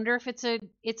 I wonder if it's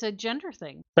a gender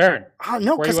thing. Baron,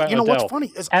 No, where because you at, you know Adele? what's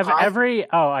funny is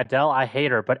Adele, I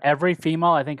hate her, but every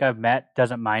female I think I've met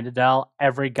doesn't mind Adele.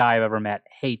 Every guy I've ever met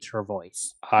hates her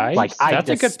voice. I I that's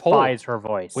a good poll. despise her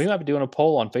voice. We might be doing a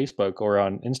poll on Facebook or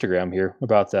on Instagram here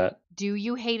about that. Do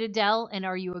you hate Adele, and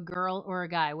are you a girl or a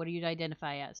guy? What do you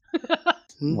identify as?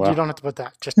 Wow. You don't have to put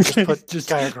that. Just put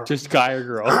guy or girl. Just guy or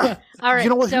girl. All right. You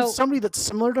know what? So Who's somebody that's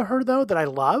similar to her though that I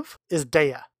love is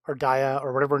Daya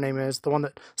or whatever her name is, the one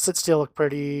that Sit Still Look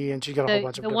Pretty, and she got a whole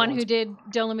bunch of the good one ones. who did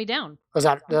 "Don't Let Me Down." Was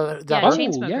that Yeah, her? Oh,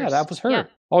 Chainsmokers. yeah, that was her. Yeah.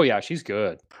 Oh, yeah, she's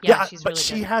good. Yeah, she's but really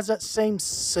she good. has that same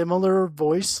similar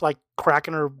voice, like crack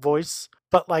in her voice,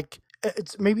 but like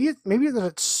it's maybe that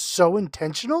it's so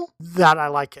intentional that I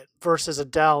like it versus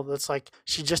Adele that's like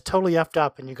she just totally effed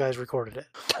up and you guys recorded it.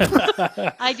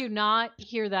 I do not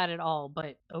hear that at all,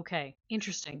 but okay,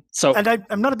 interesting. So, And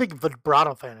I'm not a big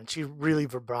vibrato fan, and she's really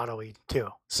vibrato-y too.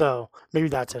 So maybe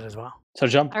that's it as well. so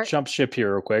jump Are- jump ship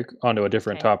here real quick onto a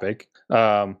different Okay. topic.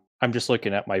 I'm just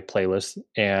looking at my playlist,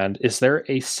 and is there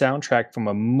a soundtrack from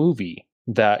a movie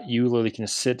that you literally can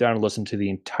sit down and listen to the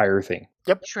entire thing?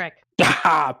 Shrek.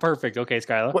 Ah, perfect. Okay,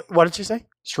 Skylar. What did you say?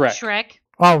 Shrek. Shrek.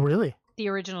 Oh, really? The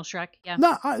original Shrek. Yeah.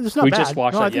 No, it's not We bad. just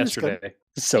watched No, I that think it's good. yesterday.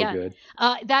 It's so Yeah. good.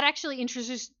 That actually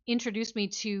introduced me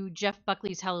to Jeff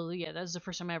Buckley's Hallelujah. That was the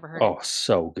first time I ever heard Oh, it.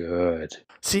 so good.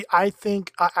 See, I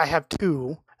think I have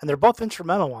two, and they're both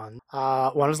instrumental ones.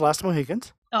 One is Last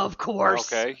Mohicans. Of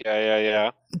course. Okay,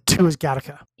 yeah. Two is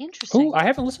Gattaca. Interesting. Oh, I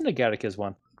haven't listened to Gattaca's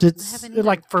one. It's haven't either.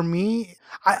 like for me,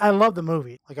 I love the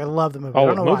movie. Like I love the movie. I Oh,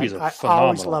 don't the know movies why. are I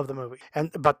always phenomenal. love the movie,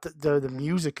 but the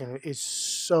music in it is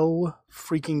so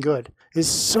freaking good. It's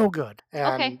so good.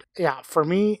 And Okay. yeah, for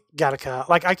me, Gattaca.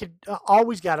 Like I could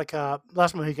always Gattaca.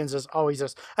 Last Mohicans is always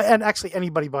this, and actually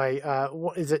anybody by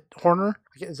what is it Horner?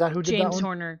 Is that who did that James one?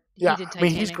 Horner. Yeah, He did I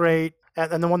mean he's Titanic. great.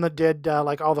 And the one that did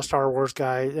like all the Star Wars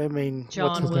guys. I mean, what's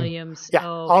John his name? Williams. Yeah,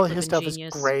 Oh, all of his flippin' stuff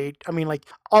genius. is great. I mean, like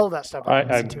all of that stuff I I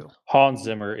listen to. Hans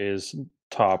Zimmer is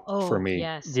top Oh, for me.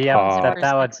 yes. Yeah, Hans Zimmer is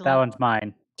that excellent. one's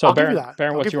mine. So I'll give you Baron, that.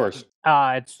 Baron, I'll what's give you yours?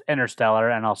 It's Interstellar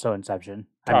and also Inception.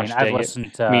 I Gosh, mean, I've dang it.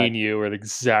 listened to Me and you are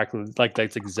exactly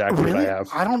that's exactly Really? what I have.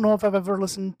 I don't know if I've ever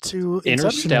listened to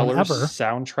Inception Interstellar ever,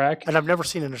 soundtrack. and I've never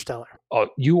seen Interstellar. Oh,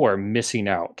 you are missing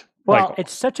out. Well, Like,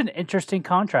 it's such an interesting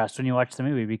contrast when you watch the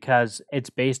movie because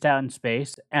it's based out in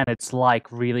space and it's like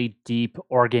really deep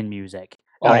organ music.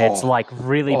 And it's Oh. like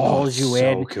really pulls you so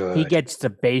in. He good. gets the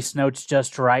bass notes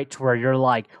just right to where you're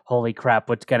like, holy crap,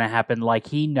 what's going to happen? Like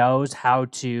he knows how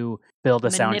to build a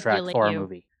soundtrack Manipulate for a you.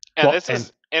 movie. And Well, this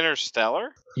is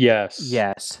Interstellar. Yes.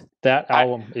 Yes. That I-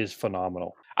 album is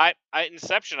phenomenal.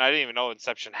 Inception. I didn't even know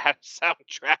Inception had a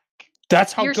soundtrack.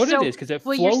 That's how You're good so- it is because it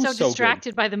Well, flows you're so so good.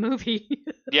 distracted by the movie.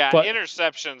 Yeah, But-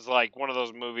 Interception's like one of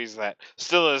those movies that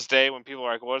still to this day, when people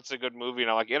are like, "What's a good movie?"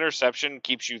 and I'm like, Interception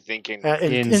keeps you thinking.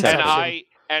 Inception.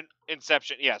 And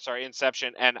Inception, yeah, sorry,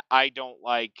 Inception, and I don't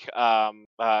like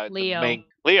Leo.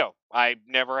 Leo. I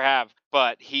never have,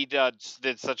 but he did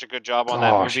such a good job on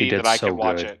that Gosh, he movie did that I so could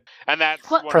watch good. it, and that's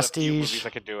What- one of the few Prestige. movies I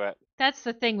could do it. That's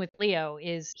the thing with Leo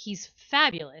is he's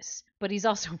fabulous, but he's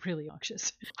also really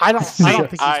obnoxious. I don't think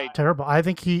he's I- terrible. I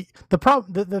think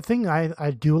the thing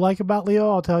I do like about Leo,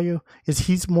 I'll tell you, is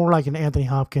he's more like an Anthony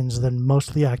Hopkins than most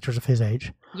of the actors of his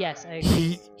age. Yes, I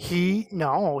agree.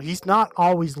 He's not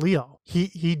always Leo.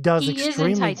 He does He is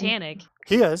extremely in Titanic.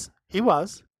 He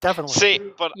was definitely. See,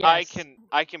 but Yes.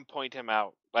 I can point him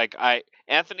out. Like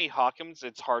Anthony Hopkins,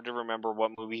 it's hard to remember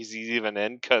what movies he's even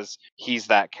in because he's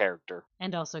that character.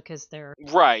 And also because they're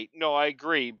Right. No, I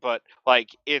agree, but like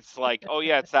it's like, oh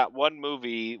yeah, it's that one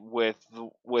movie with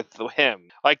him.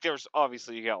 Like there's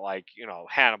obviously you got like,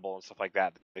 Hannibal and stuff like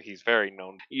that. He's very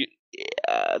known.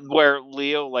 Where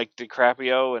Leo like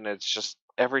DiCaprio, and it's just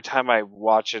every time I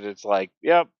watch it, it's like,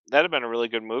 yep, that'd have been a really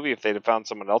good movie if they'd have found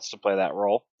someone else to play that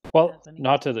role. Well, Anthony.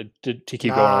 not to keep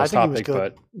Nah, going on I this think he was topic,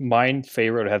 good. but my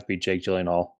favorite would have to be Jake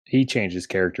Gyllenhaal. He changes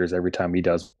characters every time he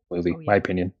does a movie. Oh, yeah. My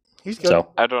opinion. He's good.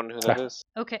 So I don't know who that is.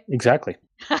 okay. exactly.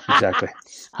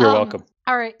 You're welcome.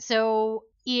 All right. So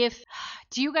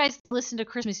do you guys listen to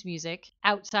Christmas music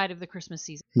outside of the Christmas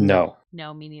season? No,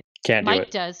 No, me neither. can't do Mike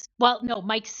it. does. Well, no,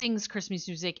 Mike sings Christmas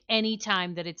music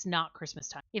anytime that it's not Christmas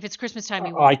time. If it's Christmas time,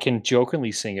 he I won't. can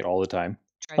jokingly sing it all the time.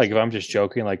 Try Like to. if I'm just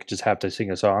joking, like just have to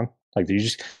sing a song. Like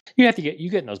you have to get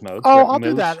in those modes. Oh, right? I'll do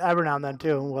Moves. that every now and then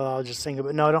too. Well, I'll just sing it,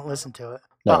 but no, I don't listen to it.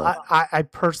 No. But I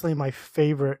personally, my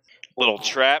favorite, Little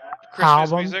trap Christmas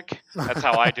Album. music. That's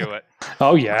how I do it.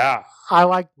 Oh yeah, I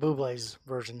like Bublé's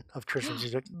version of Christmas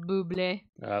music. Buble.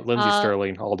 Lindsay Uh,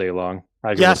 Sterling all day long.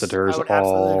 I can Yes, listen to hers I would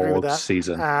absolutely agree all with that.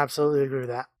 season. I absolutely agree with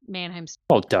that. Mannheim's.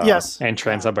 Oh duh. Yes. And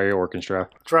Trans-Siberian Orchestra.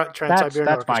 Trans-Siberian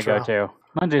That's my Orchestra. go-to.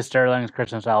 Lindsay Sterling's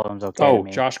Christmas album's okay. Oh, to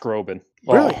me. Josh Groban.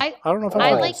 Really? Oh, I don't know if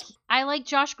I I've like I like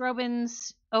Josh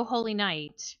Groban's "Oh Holy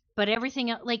Night," but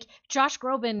everything else, like Josh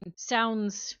Groban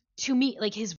sounds to me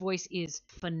like his voice is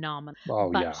phenomenal, oh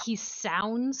but yeah. he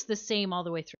sounds the same all the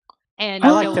way through. And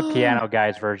I like so- the piano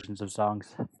guy's versions of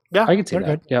songs. Yeah, I can see they're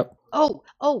that. good. Yep.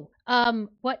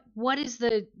 what is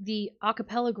the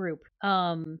acapella group?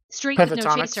 Straight with No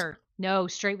Pentatonics? Chaser. No,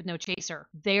 Straight with No Chaser.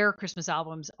 Their Christmas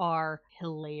albums are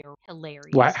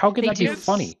hilarious. Why? How could They that be do-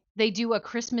 funny? They do a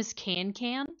Christmas can.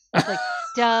 It's like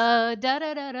da da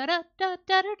da da da da da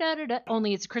da da da da.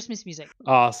 Only it's Christmas music.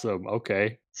 Awesome.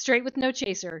 Okay. Straight with No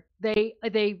Chaser.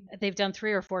 They've done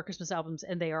 3 or 4 Christmas albums,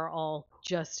 and they are all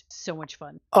just so much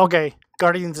fun. Okay,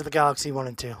 Guardians of the Galaxy 1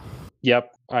 and 2.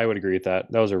 Yep, I would agree with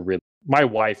that. Those are really. My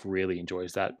wife really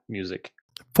enjoys that music.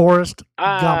 Forrest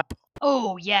Ah. Gump.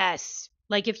 Oh yes,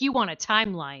 like if you want a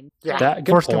timeline. Yeah, That-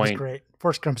 good Forrest Gump's point. great.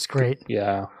 Forrest Gump's great.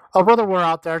 Yeah. Oh, Brother, We're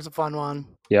Out There is a fun one.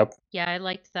 Yep. Yeah, I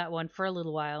liked that one for a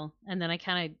little while, and then I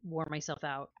kind of wore myself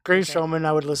out. Greatest Okay. Showman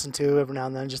I would listen to every now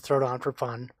and then, just throw it on for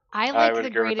fun. I like would The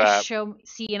agree with Greatest that. Show.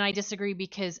 See, and I disagree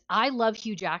because I love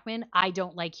Hugh Jackman. I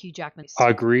don't like Hugh Jackman.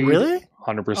 Agreed. Really?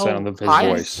 100% on Oh, his I,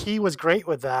 voice. he was great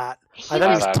with that. He I thought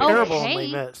he was was terrible in okay.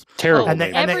 Les Mis. Terrible. And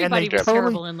they- name. Everybody was totally-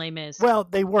 terrible in Les Mis. Well,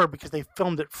 they were because they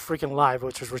filmed it freaking live,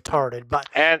 which was retarded.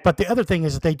 And But the other thing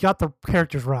is that they got the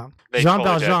characters wrong. They Jean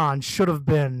totally did. Valjean should have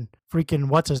been freaking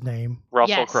what's his name,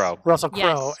 Russell Yes. Crowe. Russell Yes,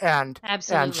 Crowe, and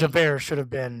absolutely. Javert should have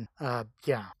been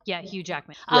yeah. Yeah, Hugh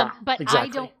Jackman. Yeah, But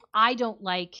exactly. I don't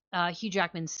like Hugh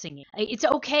Jackman singing. It's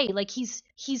okay, like he's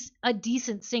a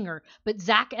decent singer, but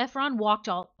Zac Efron walked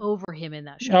all over him in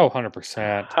that show. Oh,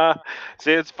 100%.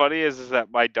 See, it's funny is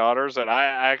that my daughters and I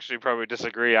actually probably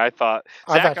disagree. I thought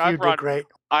I Zac thought Hugh Efron. did great.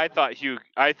 I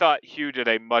thought Hugh did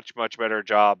a much better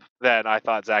job than I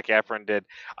thought Zac Efron did.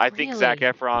 I think Zac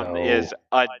Really? Efron No. is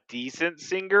a decent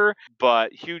singer,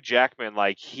 but Hugh Jackman,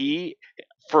 like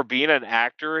for being an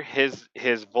actor, his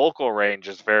vocal range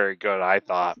is very good. I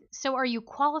thought. So are you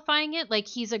qualifying it like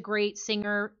he's a great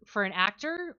singer for an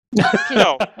actor?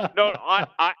 No,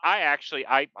 I actually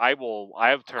I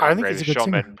have turned I on think he's Greatest a good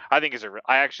singer. Showman. I think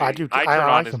I do- I I turn on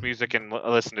like his him. music and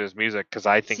listen to his music because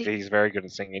I think See- that he's very good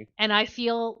at singing. And I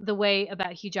feel the way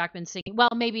about Hugh Jackman singing. Well,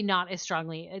 maybe not as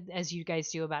strongly as you guys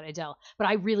do about Adele, but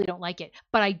I really don't like it.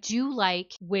 But I do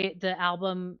like the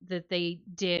album that they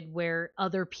did where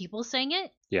other people sang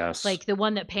it. Yes. Like the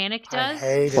one that Panic I does.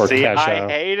 hated Or it. See, I Kesha.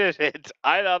 hated it.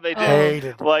 I thought they did. Hated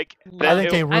it. Like, I think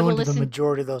they I will ruined the listen-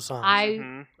 majority of those songs.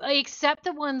 Mhm. Except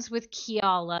the ones with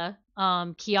Kiala.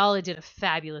 Kiala did a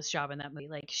fabulous job in that movie.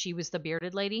 Like she was the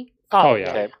bearded lady. Oh, yeah.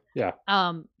 Okay.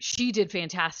 Yeah. She did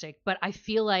fantastic, but I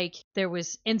feel like there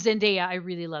was in Zendaya. I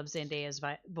really love Zendaya's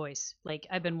voice. Like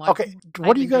I've been watching. Okay,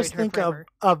 what do you guys enjoyed her think forever.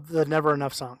 of the Never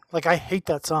Enough song? Like, I hate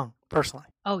that song personally.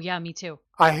 Oh yeah, me too.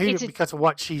 I hate It's it a- because of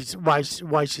why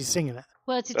she's singing it.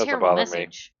 Well, it's a Doesn't terrible bother me.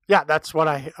 message. Yeah, that's what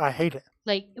I hate it.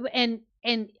 Like and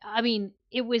I mean,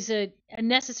 it was a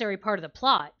necessary part of the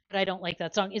plot, but I don't like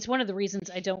that song. It's one of the reasons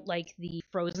I don't like the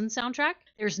Frozen soundtrack.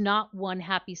 There's not one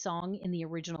happy song in the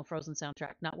original Frozen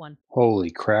soundtrack. Not one.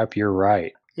 Holy crap, you're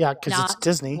right. Yeah, because it's Not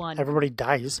Disney. one. Everybody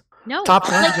dies. No, Top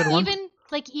Gun's like a good one.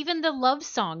 even the love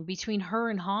song between her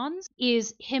and Hans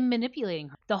is him manipulating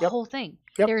her. The Yep. whole thing.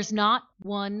 Yep. There's not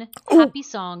one Ooh. happy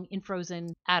song in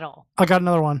Frozen at all. I got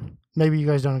another one. Maybe you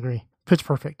guys don't agree. Pitch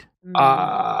Perfect. Mm.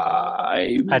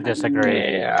 I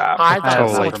disagree. Yeah. I thought it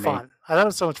was so totally. much fun. I thought it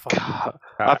was so much fun.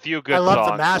 A few good I loved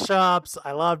songs. the mashups.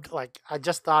 I loved, I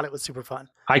just thought it was super fun.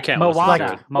 I can't listen Moana. to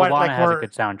Like- it. Moana like has a we're-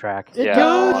 good soundtrack. It Yeah,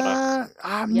 good.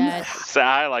 Moana. Yes. So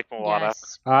I like Moana.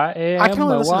 Yes. I am I can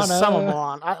only listen to Moana. some of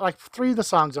Moana. I like 3 of the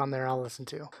songs on there. I'll listen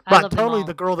to. I But love them totally, all.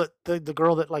 the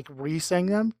girl that like re-sang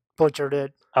them butchered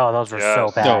it. Oh, those were so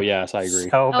Yes. bad. Oh, yes, I agree.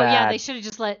 So Oh bad. yeah, they should have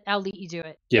just let Ali do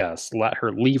it Yes,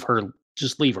 leave her.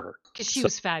 Just leave her. because she So-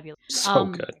 was fabulous. So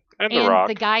good. And And The Rock.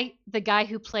 the guy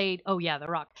who played The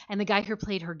Rock, and the guy who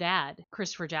played her dad,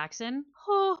 Christopher Jackson.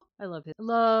 Oh, I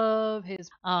love his.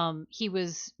 He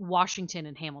was Washington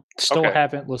in Hamilton. Still Okay.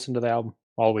 haven't listened to the album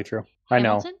all the way through. I know.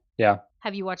 Hamilton? Yeah.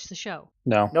 Have you watched the show?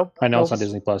 No. Nope. I know it's on Nope.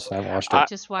 Disney Plus. I haven't watched it.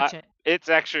 Just watch it. It's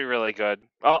actually really good.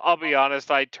 I'll be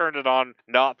honest. I turned it on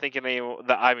not thinking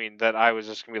that I was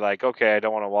just gonna be like, okay, I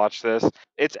don't want to watch this.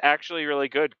 It's actually really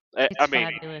good. It's I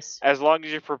mean, fabulous. as long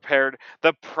as you're prepared.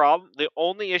 The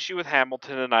only issue with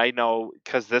Hamilton, and I know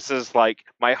because this is like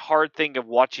my hard thing of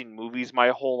watching movies my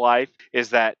whole life, is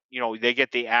that they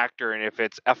get the actor, and if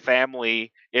it's a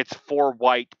family, it's 4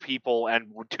 white people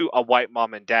and a white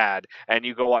mom and dad, and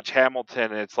you go watch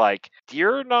Hamilton, and it's like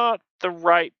you're not the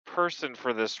right person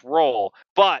for this role.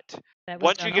 But That was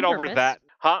once done you get on over purpose. that,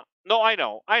 huh? No, I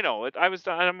know.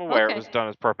 I'm aware it Okay. was done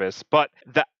as purpose. But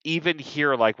even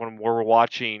here, like when we're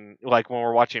watching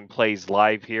plays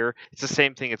live here, it's the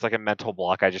same thing. It's like a mental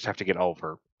block. I just have to get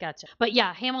over. Gotcha. But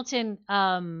yeah, Hamilton,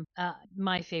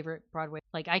 my favorite Broadway.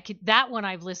 Like that one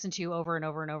I've listened to over and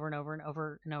over and over and over and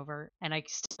over and over, and I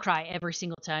still cry every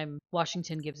single time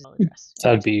Washington gives his address.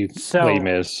 That'd be So- Les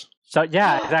Mis. So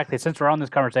yeah, exactly. Since we're on this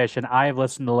conversation, I've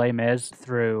listened to Les Mis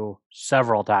through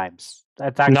several times.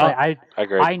 That's actually Not- I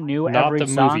agree. I knew Not every the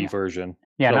song. movie version.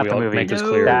 Yeah, So not we the all movie. make this No.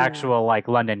 clear. The actual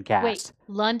London cast. Wait,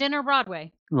 London or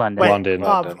Broadway? London. Wait, London.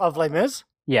 of Les Mis?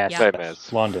 Yes. Yeah. Same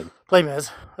as. London. Les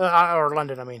Mis. Or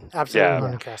London, I mean. Absolutely Yeah.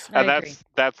 London cast. I And agree.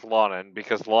 that's Lonan,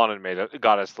 because Lonan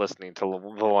got us listening to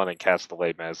the London cast of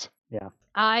Les Mis.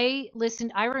 I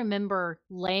remember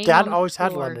laying. Dad on the always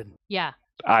had floor- London. Yeah,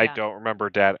 I Yeah. don't remember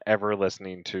Dad ever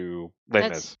listening to Les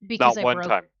that's Mis. because Not I one broke.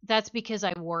 time. That's because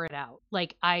I wore it out.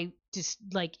 Like I just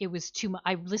like it was too much.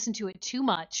 I listened to it too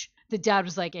much. The dad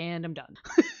was like, "And I'm done.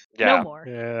 Yeah, No more."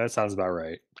 Yeah, that sounds about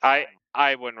right.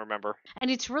 I wouldn't remember.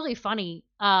 And it's really funny.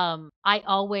 I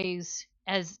always,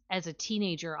 as a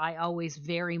teenager, I always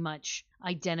very much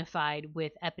identified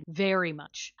with Epic, very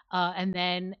much. And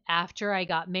then after I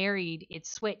got married, it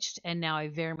switched, and now I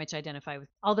very much identify with.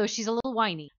 Although she's a little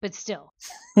whiny, but still,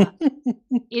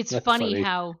 it's That's funny funny.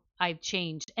 how I've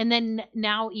changed. And then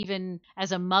now, even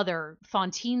as a mother,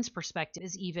 Fontine's perspective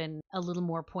is even a little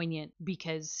more poignant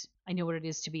because I know what it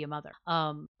is to be a mother.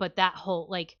 But that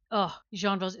whole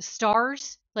Jean Valjean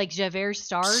Stars, like Javert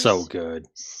Stars, So good.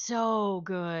 so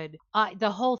good. The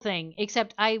whole thing,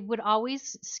 except I would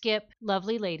always skip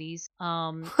Lovely Ladies.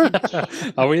 And,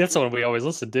 That's the one we always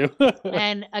listen to.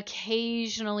 and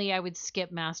occasionally I would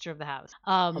skip Master of the House.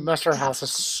 Master House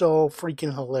is so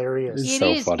freaking hilarious. It's It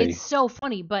so is. funny. It's so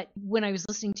funny, but when I was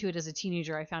listening to it as a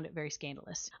teenager, I found it very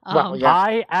scandalous. Well, yeah.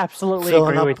 I absolutely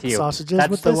Filling agree up with you. sausages That's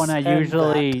with the this one I and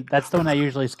usually. That's the one I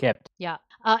usually skipped.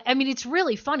 I mean, it's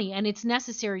really funny and it's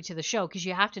necessary to the show because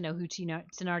you have to know who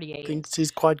Thénardier is. Thinks he's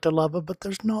quite the lover, but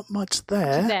there's not much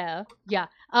there. There. Yeah.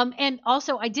 And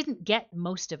also, I didn't get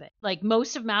most of it. Like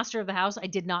most of Master of the House, I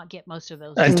did not get most of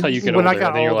those. Until you get When I older, got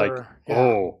and then you're like, older, yeah.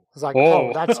 oh, I was like,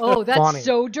 Oh. that's Oh, that's funny.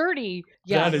 so dirty.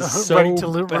 Yeah. That is so ready to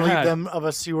relieve bad. them of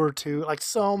a sewer too. Like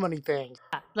so many things.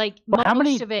 Like Well, how most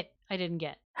many- of it, I didn't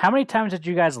get. How many times did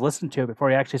you guys listen to it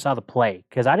before you actually saw the play?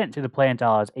 Because I didn't see the play until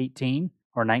I was 18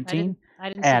 or 19. I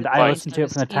didn't see And the I play listened to it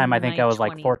until from the time I think I was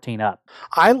like 20. 14 up.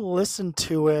 I listened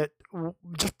to it,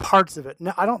 just parts of it.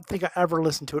 No, I don't think I ever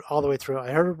listened to it all the way through.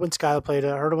 I heard it when Skylar played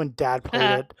it. I heard it when Dad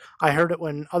played it. I heard it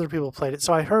when other people played it.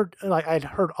 So I'd heard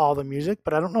all the music,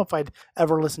 but I don't know if I'd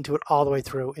ever listened to it all the way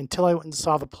through until I went and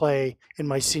saw the play in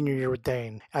my senior year with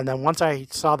Dane. And then once I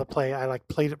saw the play, I like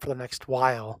played it for the next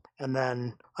while. And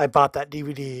then I bought that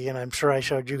DVD, and I'm sure I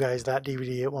showed you guys that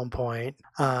DVD at one point.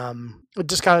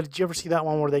 Did you ever see that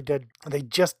one where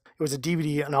it was a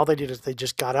DVD, and all they did is they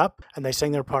just got up and they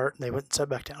sang their part and they went and sat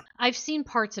back down. I've seen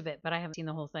parts of it, but I haven't seen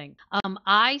the whole thing.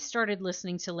 I started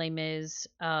listening to Les Mis.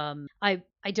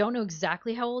 I don't know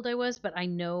exactly how old I was, but I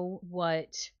know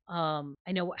what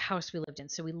house we lived in.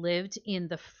 So we lived in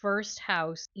the first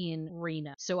house in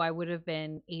Reno. So I would have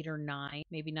been 8 or 9,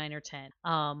 maybe 9 or 10.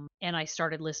 And I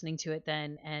started listening to it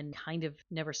then and kind of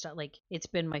never stopped. Like, it's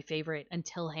been my favorite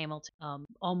until Hamilton,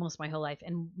 almost my whole life.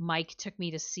 And Mike took me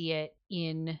to see it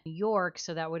in New York.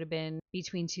 So that would have been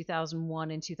between 2001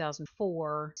 and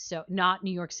 2004. So not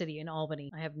New York City, in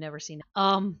Albany. I have never seen it.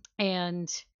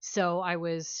 And so I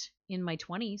was in my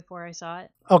 20s before I saw it.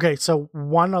 Okay, so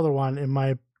one other one, in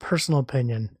my personal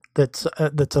opinion, that's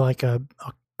like a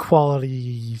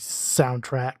quality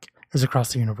soundtrack is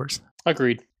Across the Universe.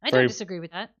 Agreed. I don't disagree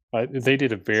with that. They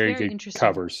did a very good interesting.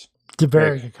 covers.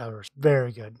 Very good covers.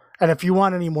 Very good. And if you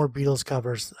want any more Beatles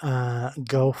covers,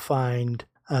 go find.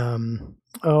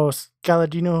 Skylar,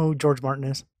 do you know who George Martin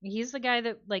is? He's the guy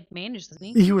that managed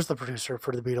me. He was the producer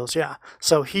for the Beatles, yeah.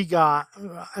 So he got,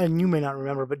 and you may not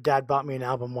remember, but Dad bought me an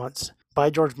album once by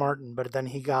George Martin, but then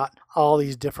he got all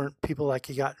these different people, like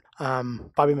he got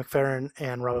Bobby McFerrin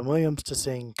and Robin Williams to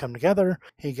sing Come Together.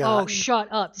 He got... Oh, shut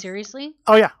up. Seriously?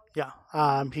 Oh, yeah.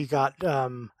 He got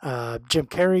Jim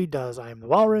Carrey does I Am the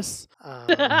Walrus.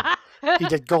 He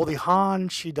did Goldie Hawn.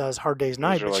 She does Hard Day's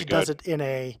Night, but she does it in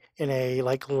a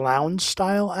like lounge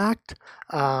style act.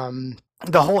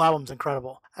 The whole album's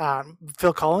incredible.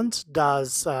 Phil Collins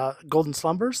does Golden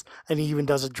Slumbers, and he even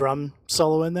does a drum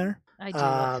solo in there. I do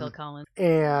love Phil Collins.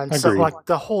 And so, like,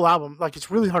 the whole album, like, it's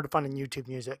really hard to find in YouTube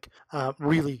music.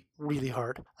 Really, really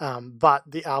hard. But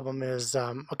the album is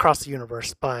Across the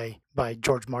Universe by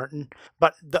George Martin.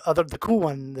 But the cool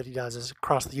one that he does is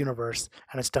Across the Universe,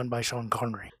 and it's done by Sean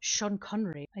Connery. Sean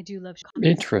Connery. I do love Sean Connery.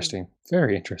 Interesting.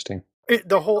 Very interesting.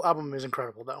 The whole album is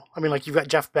incredible, though. I mean, like, you've got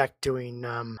Jeff Beck doing,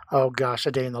 A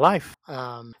Day in the Life.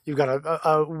 You've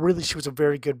got she was a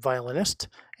very good violinist,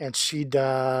 and she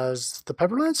does the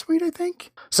Pepperland Suite, I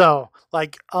think. So,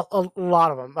 like, a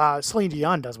lot of them. Celine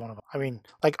Dion does one of them. I mean,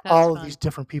 like, that's all of these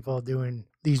different people doing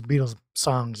these Beatles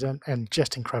songs, and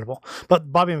just incredible.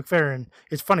 But Bobby McFerrin,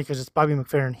 it's funny because it's Bobby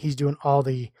McFerrin. He's doing all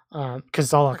the, because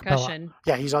it's all a cappella.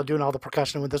 Yeah, he's all doing all the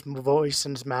percussion with his voice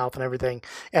and his mouth and everything.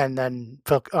 And then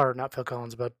not Phil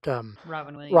Collins, but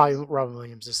Robin Williams. Robin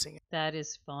Williams is singing. That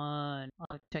is fun.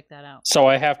 I'll check that out. So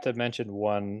I have to mention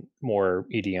one more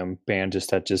EDM band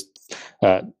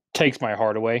that takes my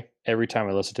heart away every time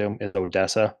I listen to them is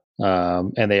Odessa.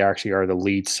 And they actually are the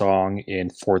lead song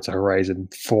in Forza Horizon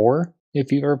 4, if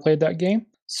you've ever played that game.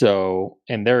 So,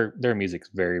 and their music's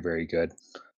very, very good.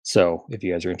 So if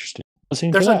you guys are interested in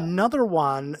listening There's to that. another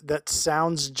one that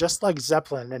sounds just like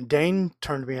Zeppelin, and Dane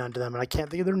turned me on to them, and I can't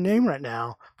think of their name right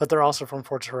now, but they're also from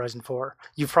Forza Horizon 4.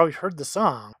 You've probably heard the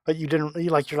song, but you're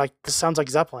like, this sounds like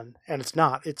Zeppelin, and it's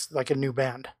not. It's like a new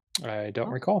band. I don't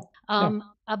recall.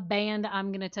 A band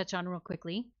I'm going to touch on real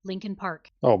quickly, Linkin Park.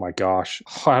 Oh my gosh.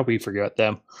 How did we forget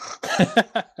them?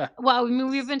 Well, I mean,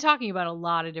 we've been talking about a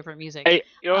lot of different music. Hey,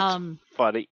 you know what's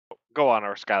funny? Go on,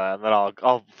 Skylar, and then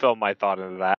I'll fill my thought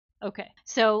into that. Okay.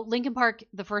 So Linkin Park,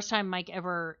 the first time Mike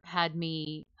ever had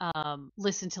me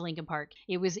listen to Linkin Park,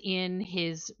 it was in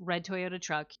his red Toyota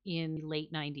truck in the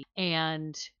late 90s.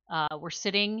 And we're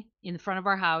sitting in the front of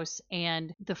our house,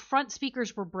 and the front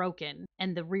speakers were broken,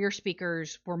 and the rear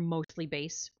speakers were mostly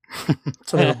bass.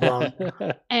 So they were blown.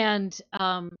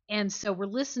 And so we're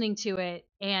listening to it,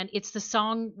 and it's the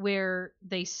song where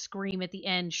they scream at the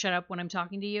end, "Shut up when I'm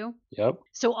talking to you." Yep.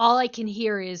 So all I can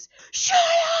hear is, "Shut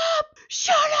up!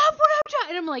 Shut up when I'm talking."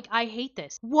 And I'm like, I hate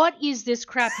this. What is this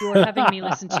crap you are having me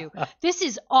listen to? This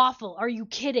is awful. Are you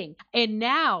kidding? And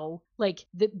now, like,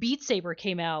 the Beat Saber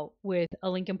came out with a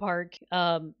Linkin Park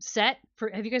set.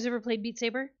 Have you guys ever played Beat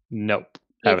Saber? Nope.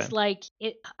 It's like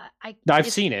it.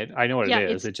 I've seen it. I know what it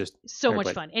is. It's just so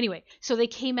much fun. Anyway, so they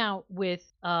came out with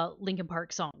a Linkin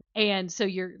Park song, and so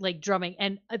you're like drumming,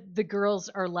 and the girls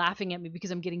are laughing at me because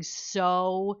I'm getting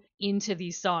so into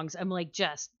these songs. I'm like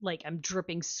just like I'm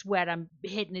dripping sweat. I'm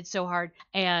hitting it so hard,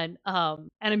 and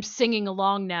I'm singing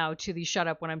along now to the "Shut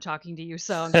Up When I'm Talking to You"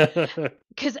 song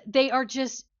because they are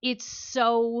just. It's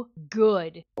so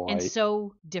good and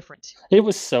so different. It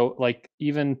was so like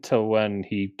even to when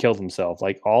he killed himself,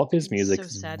 like all of his music so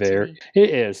is sad to very. me.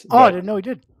 It is. Oh, I but- didn't know he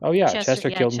did. Oh yeah,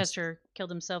 Chester killed. Chester killed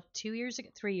himself 3 years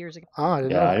ago. Oh, I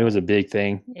didn't know Yeah, that. it was a big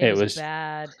thing. It was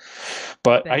bad.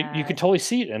 But you could bad. totally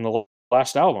see it in the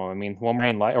last album. I mean, One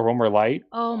More Light.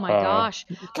 Oh my Uh, gosh.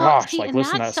 Gosh, see, like and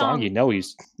listen to that that song, you song- know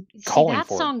he's See, calling that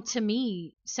for it. song to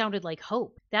me sounded like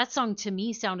hope. That song to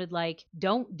me sounded like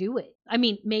don't do it. I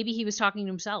mean, maybe he was talking to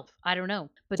himself. I don't know.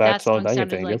 But That's that all song I can sounded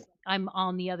think like of. I'm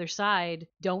on the other side.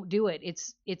 Don't do it.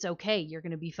 It's okay. You're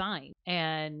going to be fine.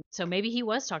 And so maybe he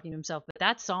was talking to himself, but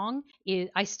that song is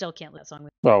I still can't let that song.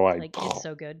 Oh, Like it's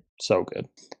so good. so good.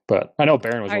 But I know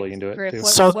Baron was All right, really into it Griff, too. what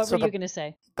So were you the- going to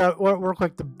say? Real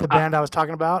quick, the band I was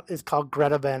talking about is called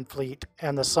Greta Van Fleet,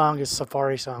 and the song is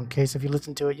Safari Song. In case if you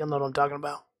listen to it, you'll know what I'm talking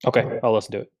about. Okay, I'll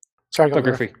listen to it. Sorry, go Go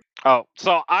Griff. Griffey. Oh,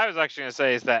 so I was actually gonna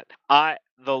say is that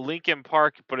the Linkin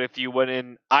Park, but if you went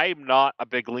in, I'm not a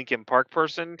big Linkin Park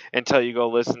person until you go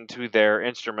listen to their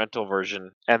instrumental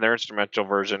version, and their instrumental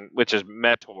version, which is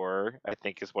Meteor, I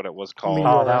think is what it was called,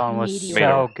 Meteor. Oh, that one was Meteor.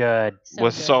 so good.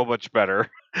 was good. so much better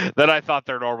than I thought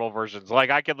their normal versions.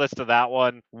 Like I could listen to that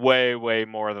one way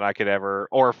more than I could ever,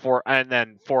 and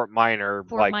then Fort Minor,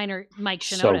 Fort like Minor, Mike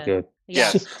So Shinoda. good.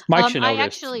 Yes. Mike I Shinoda.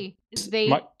 actually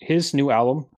His new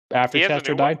album after He has a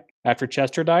Chester new one? died. After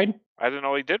Chester died. I didn't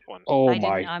know he did one. Oh I didn't,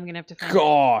 my I'm gonna have to find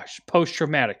gosh, Post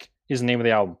Traumatic is the name of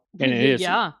the album, and it is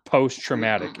Yeah. Post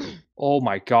Traumatic. Oh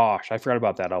my gosh, I forgot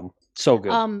about that album. So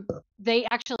good. They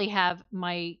actually have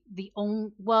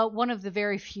one of the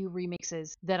very few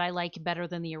remixes that I like better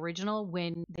than the original.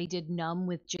 When they did Numb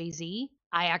with Jay-Z,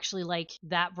 I actually like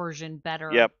that version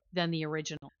better Yep. than the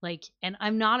original. Like, and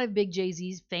I'm not a big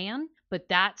Jay-Z fan, but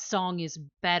that song is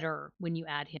better when you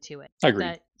add him to it. Agreed.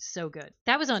 That's so good.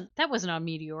 That wasn't on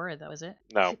Meteora, though, was it?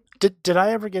 No. Did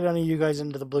I ever get any of you guys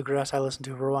into the bluegrass I listened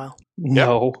to for a while?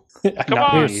 No, Come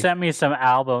Not on. You me. sent me some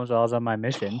albums while I was on my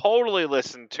mission. Totally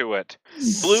listen to it.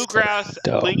 Bluegrass,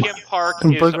 dumb. Linkin Park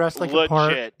And is Bluegrass, Linkin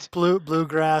Park, legit.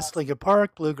 Bluegrass, Linkin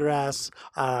Park, Bluegrass,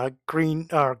 Green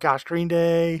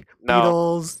Day, No.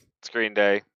 Beatles. It's Green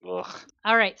Day. Ugh,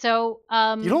 All right, so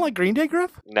You don't like Green Day,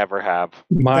 Griff? never have.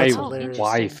 My That's hilarious.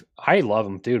 wife, I love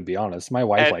him too. To be honest, my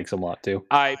wife And- likes him a lot too.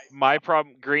 My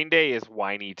problem. Green Day is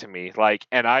whiny to me. Like,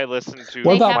 and I listen to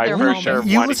What about my their fair moments. share of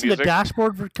You whiny listen music. to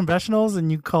Dashboard for Confessionals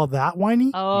and you call that whiny?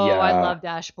 oh, I Yeah. love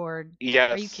Dashboard.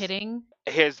 Yes. Are you kidding?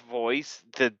 His voice,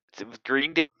 the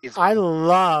Green Day is. His Who,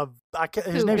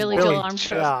 name's Billy Billy. Joel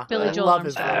Armstrong? Yeah, Billy I Joel love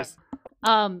his Armstrong.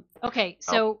 voice. Okay,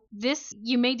 so this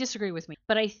you may disagree with me,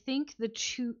 but I think the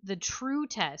true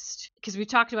test, because we've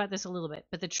talked about this a little bit,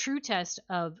 but the true test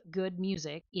of good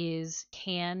music is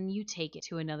can you take it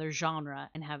to another genre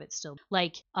and have it still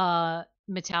like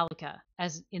Metallica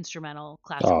as instrumental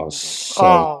classical Oh, music. so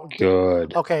Oh,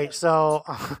 good. Okay, so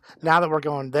now that we're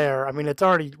going there, I mean, it's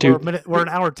already Dude. we're an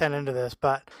hour 10 into this,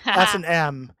 but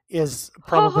S&M is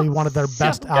probably one of their so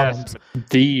best good. albums.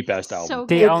 The best album. So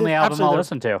The good. only album absolutely I'll the-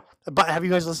 listen to. But have you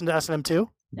guys listened to S&M too?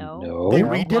 No. They No.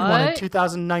 redid one in What?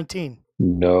 2019.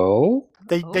 No.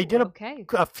 They Oh, did okay.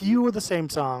 a few of the same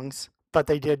songs, but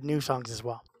they did new songs as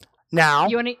well. Now,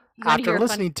 You want to after hear a funny?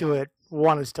 listening to it,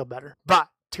 one is still better, but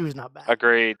two is not bad.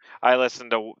 Agreed. I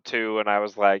listened to two, and I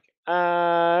was like,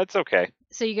 it's okay.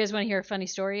 So you guys want to hear a funny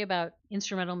story about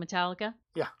instrumental Metallica?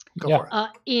 Go Yeah. for it.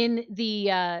 In the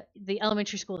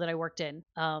elementary school that I worked in,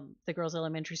 the girls'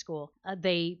 elementary school,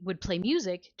 they would play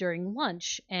music during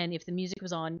lunch, and if the music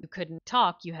was on, you couldn't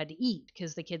talk. You had to eat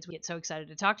because the kids would get so excited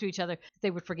to talk to each other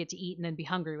they would forget to eat and then be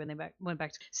hungry when they went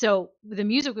back. So the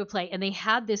music would play, and they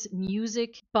had this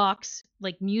music box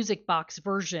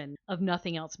version of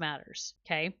Nothing Else Matters.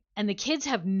 Okay, and the kids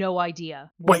have no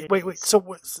idea. what it Wait. is.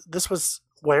 So this was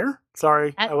where?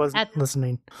 Sorry, At- I wasn't at-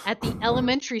 listening. At the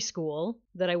elementary school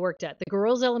that I worked at, the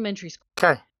girls' elementary school.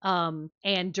 Okay.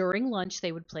 And during lunch,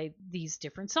 they would play these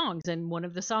different songs. And one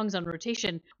of the songs on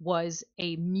rotation was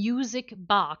a music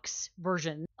box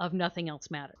version of Nothing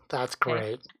Else Matters. That's Okay.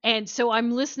 great. And so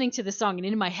I'm listening to the song, and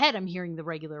in my head, I'm hearing the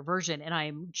regular version, and I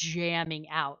am jamming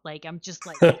out. Like, I'm just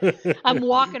like, I'm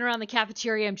walking around the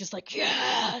cafeteria. I'm just like,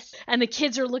 yes. And the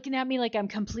kids are looking at me like I'm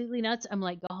completely nuts. I'm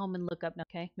like, go home and look up,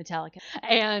 okay, Metallica.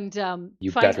 And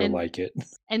You fine- better and- like it.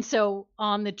 and so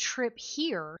on the trip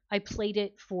here, I played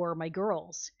it for my girls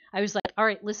girls. I was like, all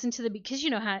right, listen to because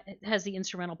it has the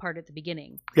instrumental part at the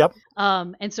beginning. Yep.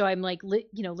 And so I'm like,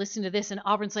 listen to this, and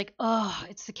Auburn's like, oh,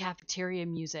 it's the cafeteria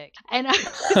music, and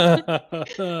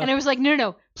I was like,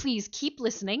 no, please keep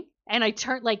listening. And I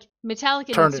turned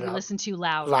Metallica needs to be listened to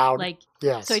loud.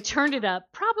 Yes. So I turned it up,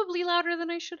 probably louder than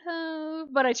I should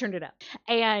have, but I turned it up.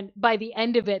 And by the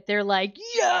end of it, they're like,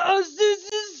 yes, this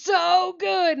is so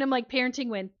good. And I'm like, parenting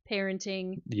win.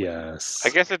 Parenting. Yes. I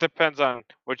guess it depends on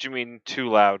what you mean too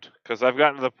loud, because I've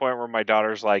gotten to the point where my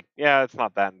daughter's like, yeah, it's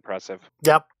not that impressive.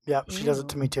 Yep. She does it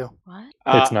to me too. What?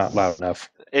 It's not loud enough.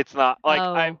 It's not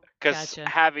Gotcha.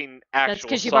 Having That's actual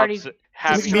 'cause you've subs, already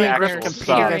having Me and actual Griff compete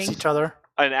subs, against each other.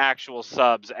 an actual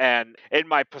subs, and in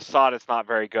my Passat it's not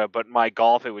very good, but my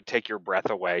Golf it would take your breath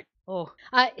away. Oh,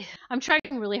 I'm trying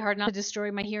really hard not to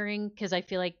destroy my hearing because I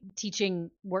feel like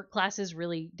teaching work classes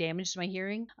really damaged my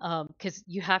hearing. Because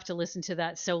you have to listen to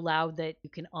that so loud that you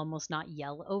can almost not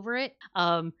yell over it.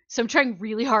 So I'm trying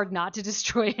really hard not to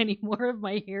destroy any more of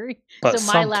my hearing. But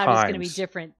so my loud is going to be sometimes-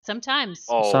 different. Sometimes.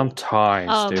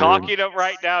 Sometimes, dude.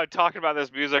 Talking about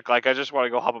this music, like I just want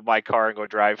to go hop in my car and go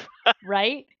drive.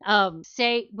 Right?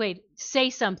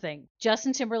 Say something.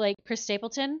 Justin Timberlake, Chris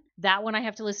Stapleton. That one I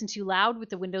have to listen to loud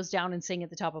with the windows down and sing at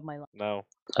the top of my lungs. No.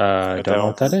 I don't know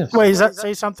what that is. Wait, is that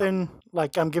say something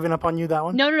like I'm giving up on you? That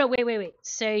one? No. Wait.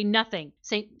 Say nothing.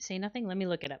 Say nothing. Let me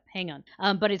look it up. Hang on.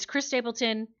 But it's Chris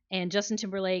Stapleton and Justin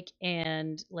Timberlake,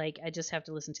 and I just have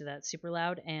to listen to that super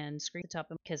loud and scream at the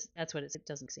top of because that's what it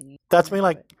doesn't sing. That's me.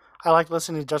 I like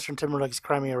listening to Justin Timberlake's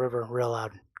 "Cry Me a River" real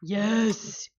loud.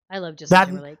 Yes. I love Justin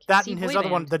Timberlake. That See, and his boy other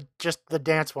one, band. the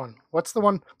dance one. What's the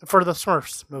one for the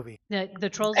Smurfs movie? The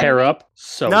Trolls. Hair movie? Up,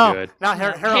 so no, good. not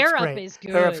Hair, No, Hair Hair Up's Up great. is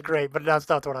Hair Up's good. great, but that's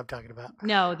not what I'm talking about.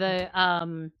 No,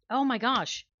 oh my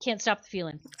gosh, Can't Stop the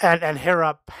Feeling. And Hair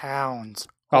Up pounds.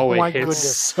 Oh, my it hits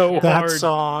goodness. so That hard.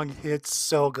 song hits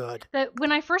so good.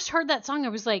 When I first heard that song, I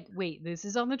was like, "Wait, this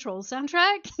is on the Trolls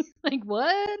soundtrack? Like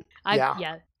what?"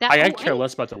 Yeah. I care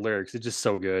less about the lyrics. It's just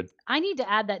so good. I need to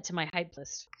add that to my hype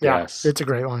list. Yeah, Yes. it's a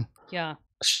great one. Yeah.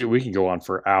 Shoot, we can go on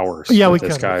for hours. Yeah, we with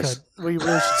could. this, guys. We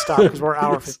really should stop because we're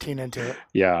hour 15 into it.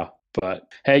 Yeah,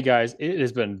 but hey, guys, it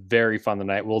has been very fun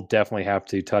tonight. We'll definitely have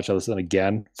to touch on this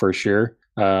again for sure.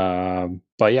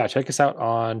 But yeah, check us out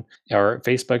on our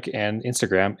Facebook and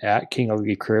Instagram at King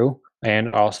Ugly Crew,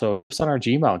 and also just on our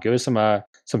Gmail. Give us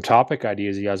some topic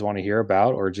ideas you guys want to hear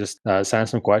about, or just send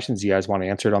us some questions you guys want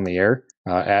answered on the air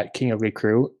at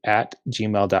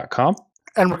kinguglycrew@gmail.com.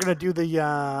 And we're gonna do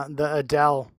the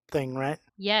Adele thing, right?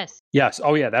 Yes. Yes.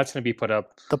 Oh yeah, that's going to be put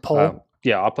up. The poll.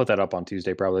 Yeah, I'll put that up on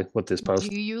Tuesday probably with this post.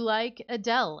 Do you like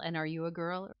Adele, and are you a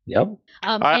girl? Yep.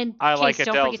 And I like Case,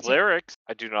 don't Adele's forget to- lyrics.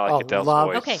 I do not like Adele's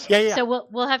love- voice. Okay. Yeah. So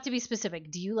we'll have to be specific.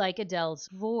 Do you like Adele's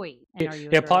voice? And are you a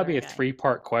It'll girl probably or be a guy?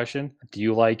 3-part question. Do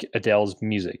you like Adele's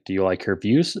music? Do you like her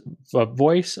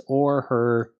voice or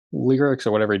her lyrics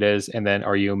or whatever it is? And then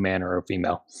are you a man or a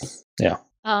female? Yeah.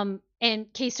 And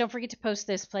Case, don't forget to post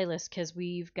this playlist because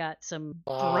we've got some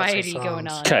Lots of variety going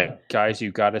songs. on. Okay, guys, you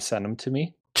got to send them to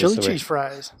me. Chili Just the way- cheese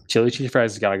fries. Chili cheese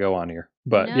fries has got to go on here.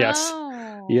 But yes,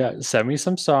 No. yeah, send me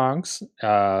some songs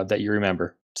that you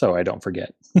remember so I don't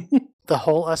forget. The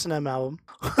whole S&M album.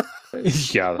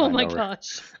 Yeah. Oh I my know, right?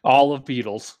 gosh. All of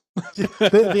Beatles.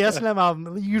 the S&M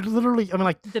album. You literally, The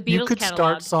Beatles you could catalog.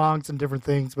 start songs and different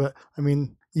things, but I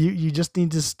mean, you just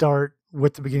need to start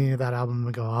with the beginning of that album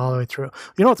and go all the way through.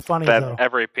 You know what's funny though?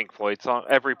 Every Pink Floyd song,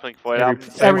 every Pink Floyd Every- album.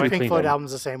 Every Every Pink Pink Floyd Floyd.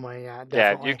 album's the same way. Yeah,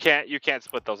 Yeah, definitely. you can't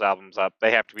split those albums up.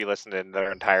 They have to be listened in their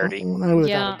entirety. Without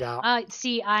Yeah. a doubt.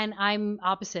 See, I'm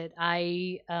opposite.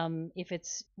 If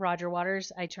it's Roger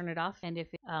Waters, I turn it off, and if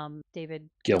it's David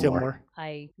Gilmore.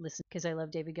 I listen because I love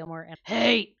David Gilmour and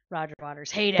hate Roger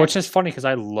Waters. Hate it. Which is funny because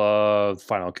I love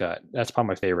Final Cut. That's probably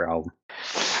my favorite album.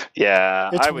 Yeah,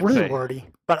 It's I would really say wordy,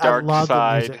 but Dark I love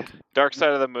Side, the music. Dark Side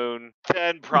of the Moon,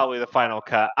 then probably the Final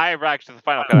Cut. I actually the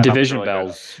Final Cut. I thought was Division really good.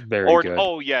 Bell's very Or good.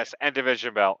 oh yes, and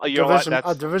Division Bell. You know what? Division,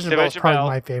 That's Division Bell is Division probably Bell.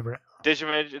 my favorite.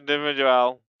 Division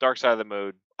Bell, Dark Side of the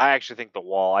Moon. I actually think the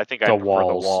Wall. I think I The prefer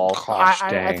Walls. the Wall. Gosh,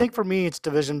 I dang. think for me, it's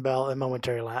Division Bell and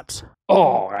Momentary Lapse.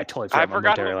 Oh, I totally I forgot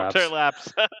forgot Momentary about Lapse. Momentary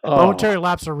Lapse. Oh. Momentary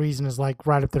Lapse of Reason is like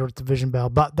right up there with Division Bell,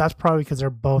 but that's probably because they're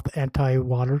both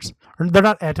anti-waters. Or they're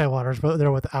not anti-waters, but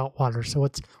they're without waters. So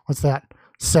what's that?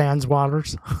 Sans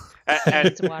waters. and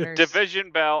It's Waters. Division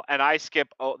Bell, and I skip.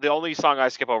 Oh, the only song I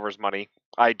skip over is Money.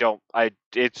 I don't.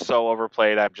 It's so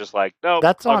overplayed. I'm just like, nope.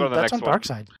 That's I'll go on to the that's next on one. Dark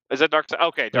Side. Is it Dark Side?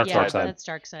 Okay, Dark Yeah, Side. Side. that's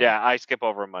Dark Side. Yeah, I skip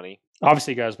over Money.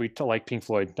 Obviously, guys, we like Pink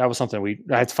Floyd. That was something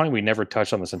it's funny we never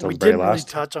touched on this until We the very didn't really last.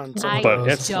 touch on some I of But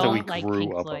those. it's something we don't like grew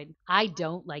Pink up on. Floyd. I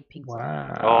don't like Pink Floyd.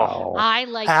 Wow. I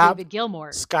like Have- David Gilmour.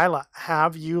 Skyla,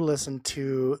 have you listened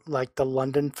to like the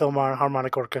London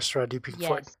Philharmonic Orchestra do Pink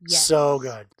Floyd? Yes. So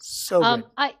good. So good.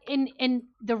 And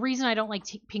the reason I don't like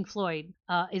Pink Floyd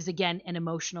is again an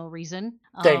emotional reason.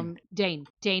 Dane.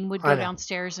 Dane would I go know.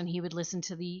 downstairs and he would listen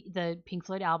to the Pink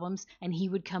Floyd albums and he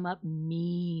would come up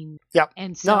mean. Yep.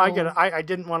 And so No, I get it. I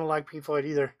didn't want to like Pink Floyd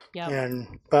either. Yep.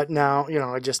 But now,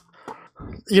 I just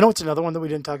what's another one that we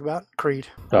didn't talk about? Creed.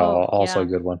 Also yeah. a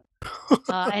good one.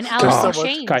 And There's Alice so in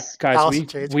much. Chains. Guys, Alice in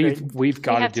Chains, we've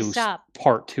got to have to do stop.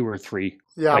 part 2 or 3.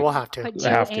 Yeah, Like, we'll have to. But We 2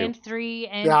 have to. and 3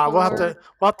 and Yeah, 4. we'll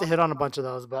have to hit on a bunch of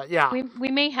those, but yeah. We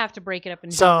may have to break it up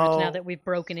in So- genres now that we've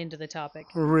broken into the topic.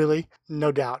 Really?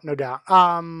 No doubt. Not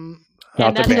And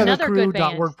the that's band. another good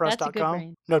band. KingOfTheCrew.wordpress.com. That's a good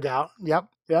band. No doubt. Yep.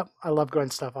 I love going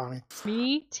stuff on me.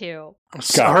 Me too.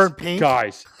 So her and Pink.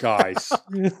 Guys,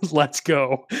 let's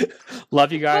go.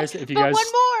 Love you guys. If you but guys one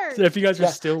more. if you guys are Yeah.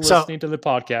 still So- listening to the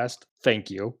podcast,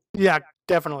 thank you. Yeah,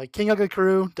 definitely.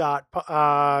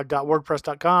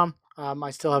 KingOfTheCrew.wordpress.com.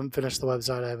 I still haven't finished the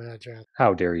website. I haven't had a chance.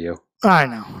 How dare you? I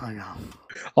know.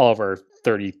 All of our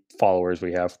 30 followers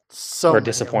we have So are many of them.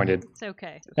 disappointed, It's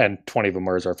okay. and 20 of them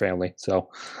are our family. So,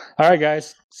 all right,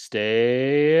 guys,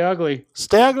 stay ugly.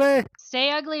 Stay ugly.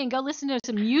 Stay ugly and go listen to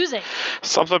some music.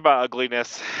 Something about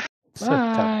ugliness. Sit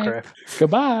down, Bye. Griff.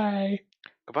 Goodbye.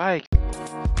 Goodbye.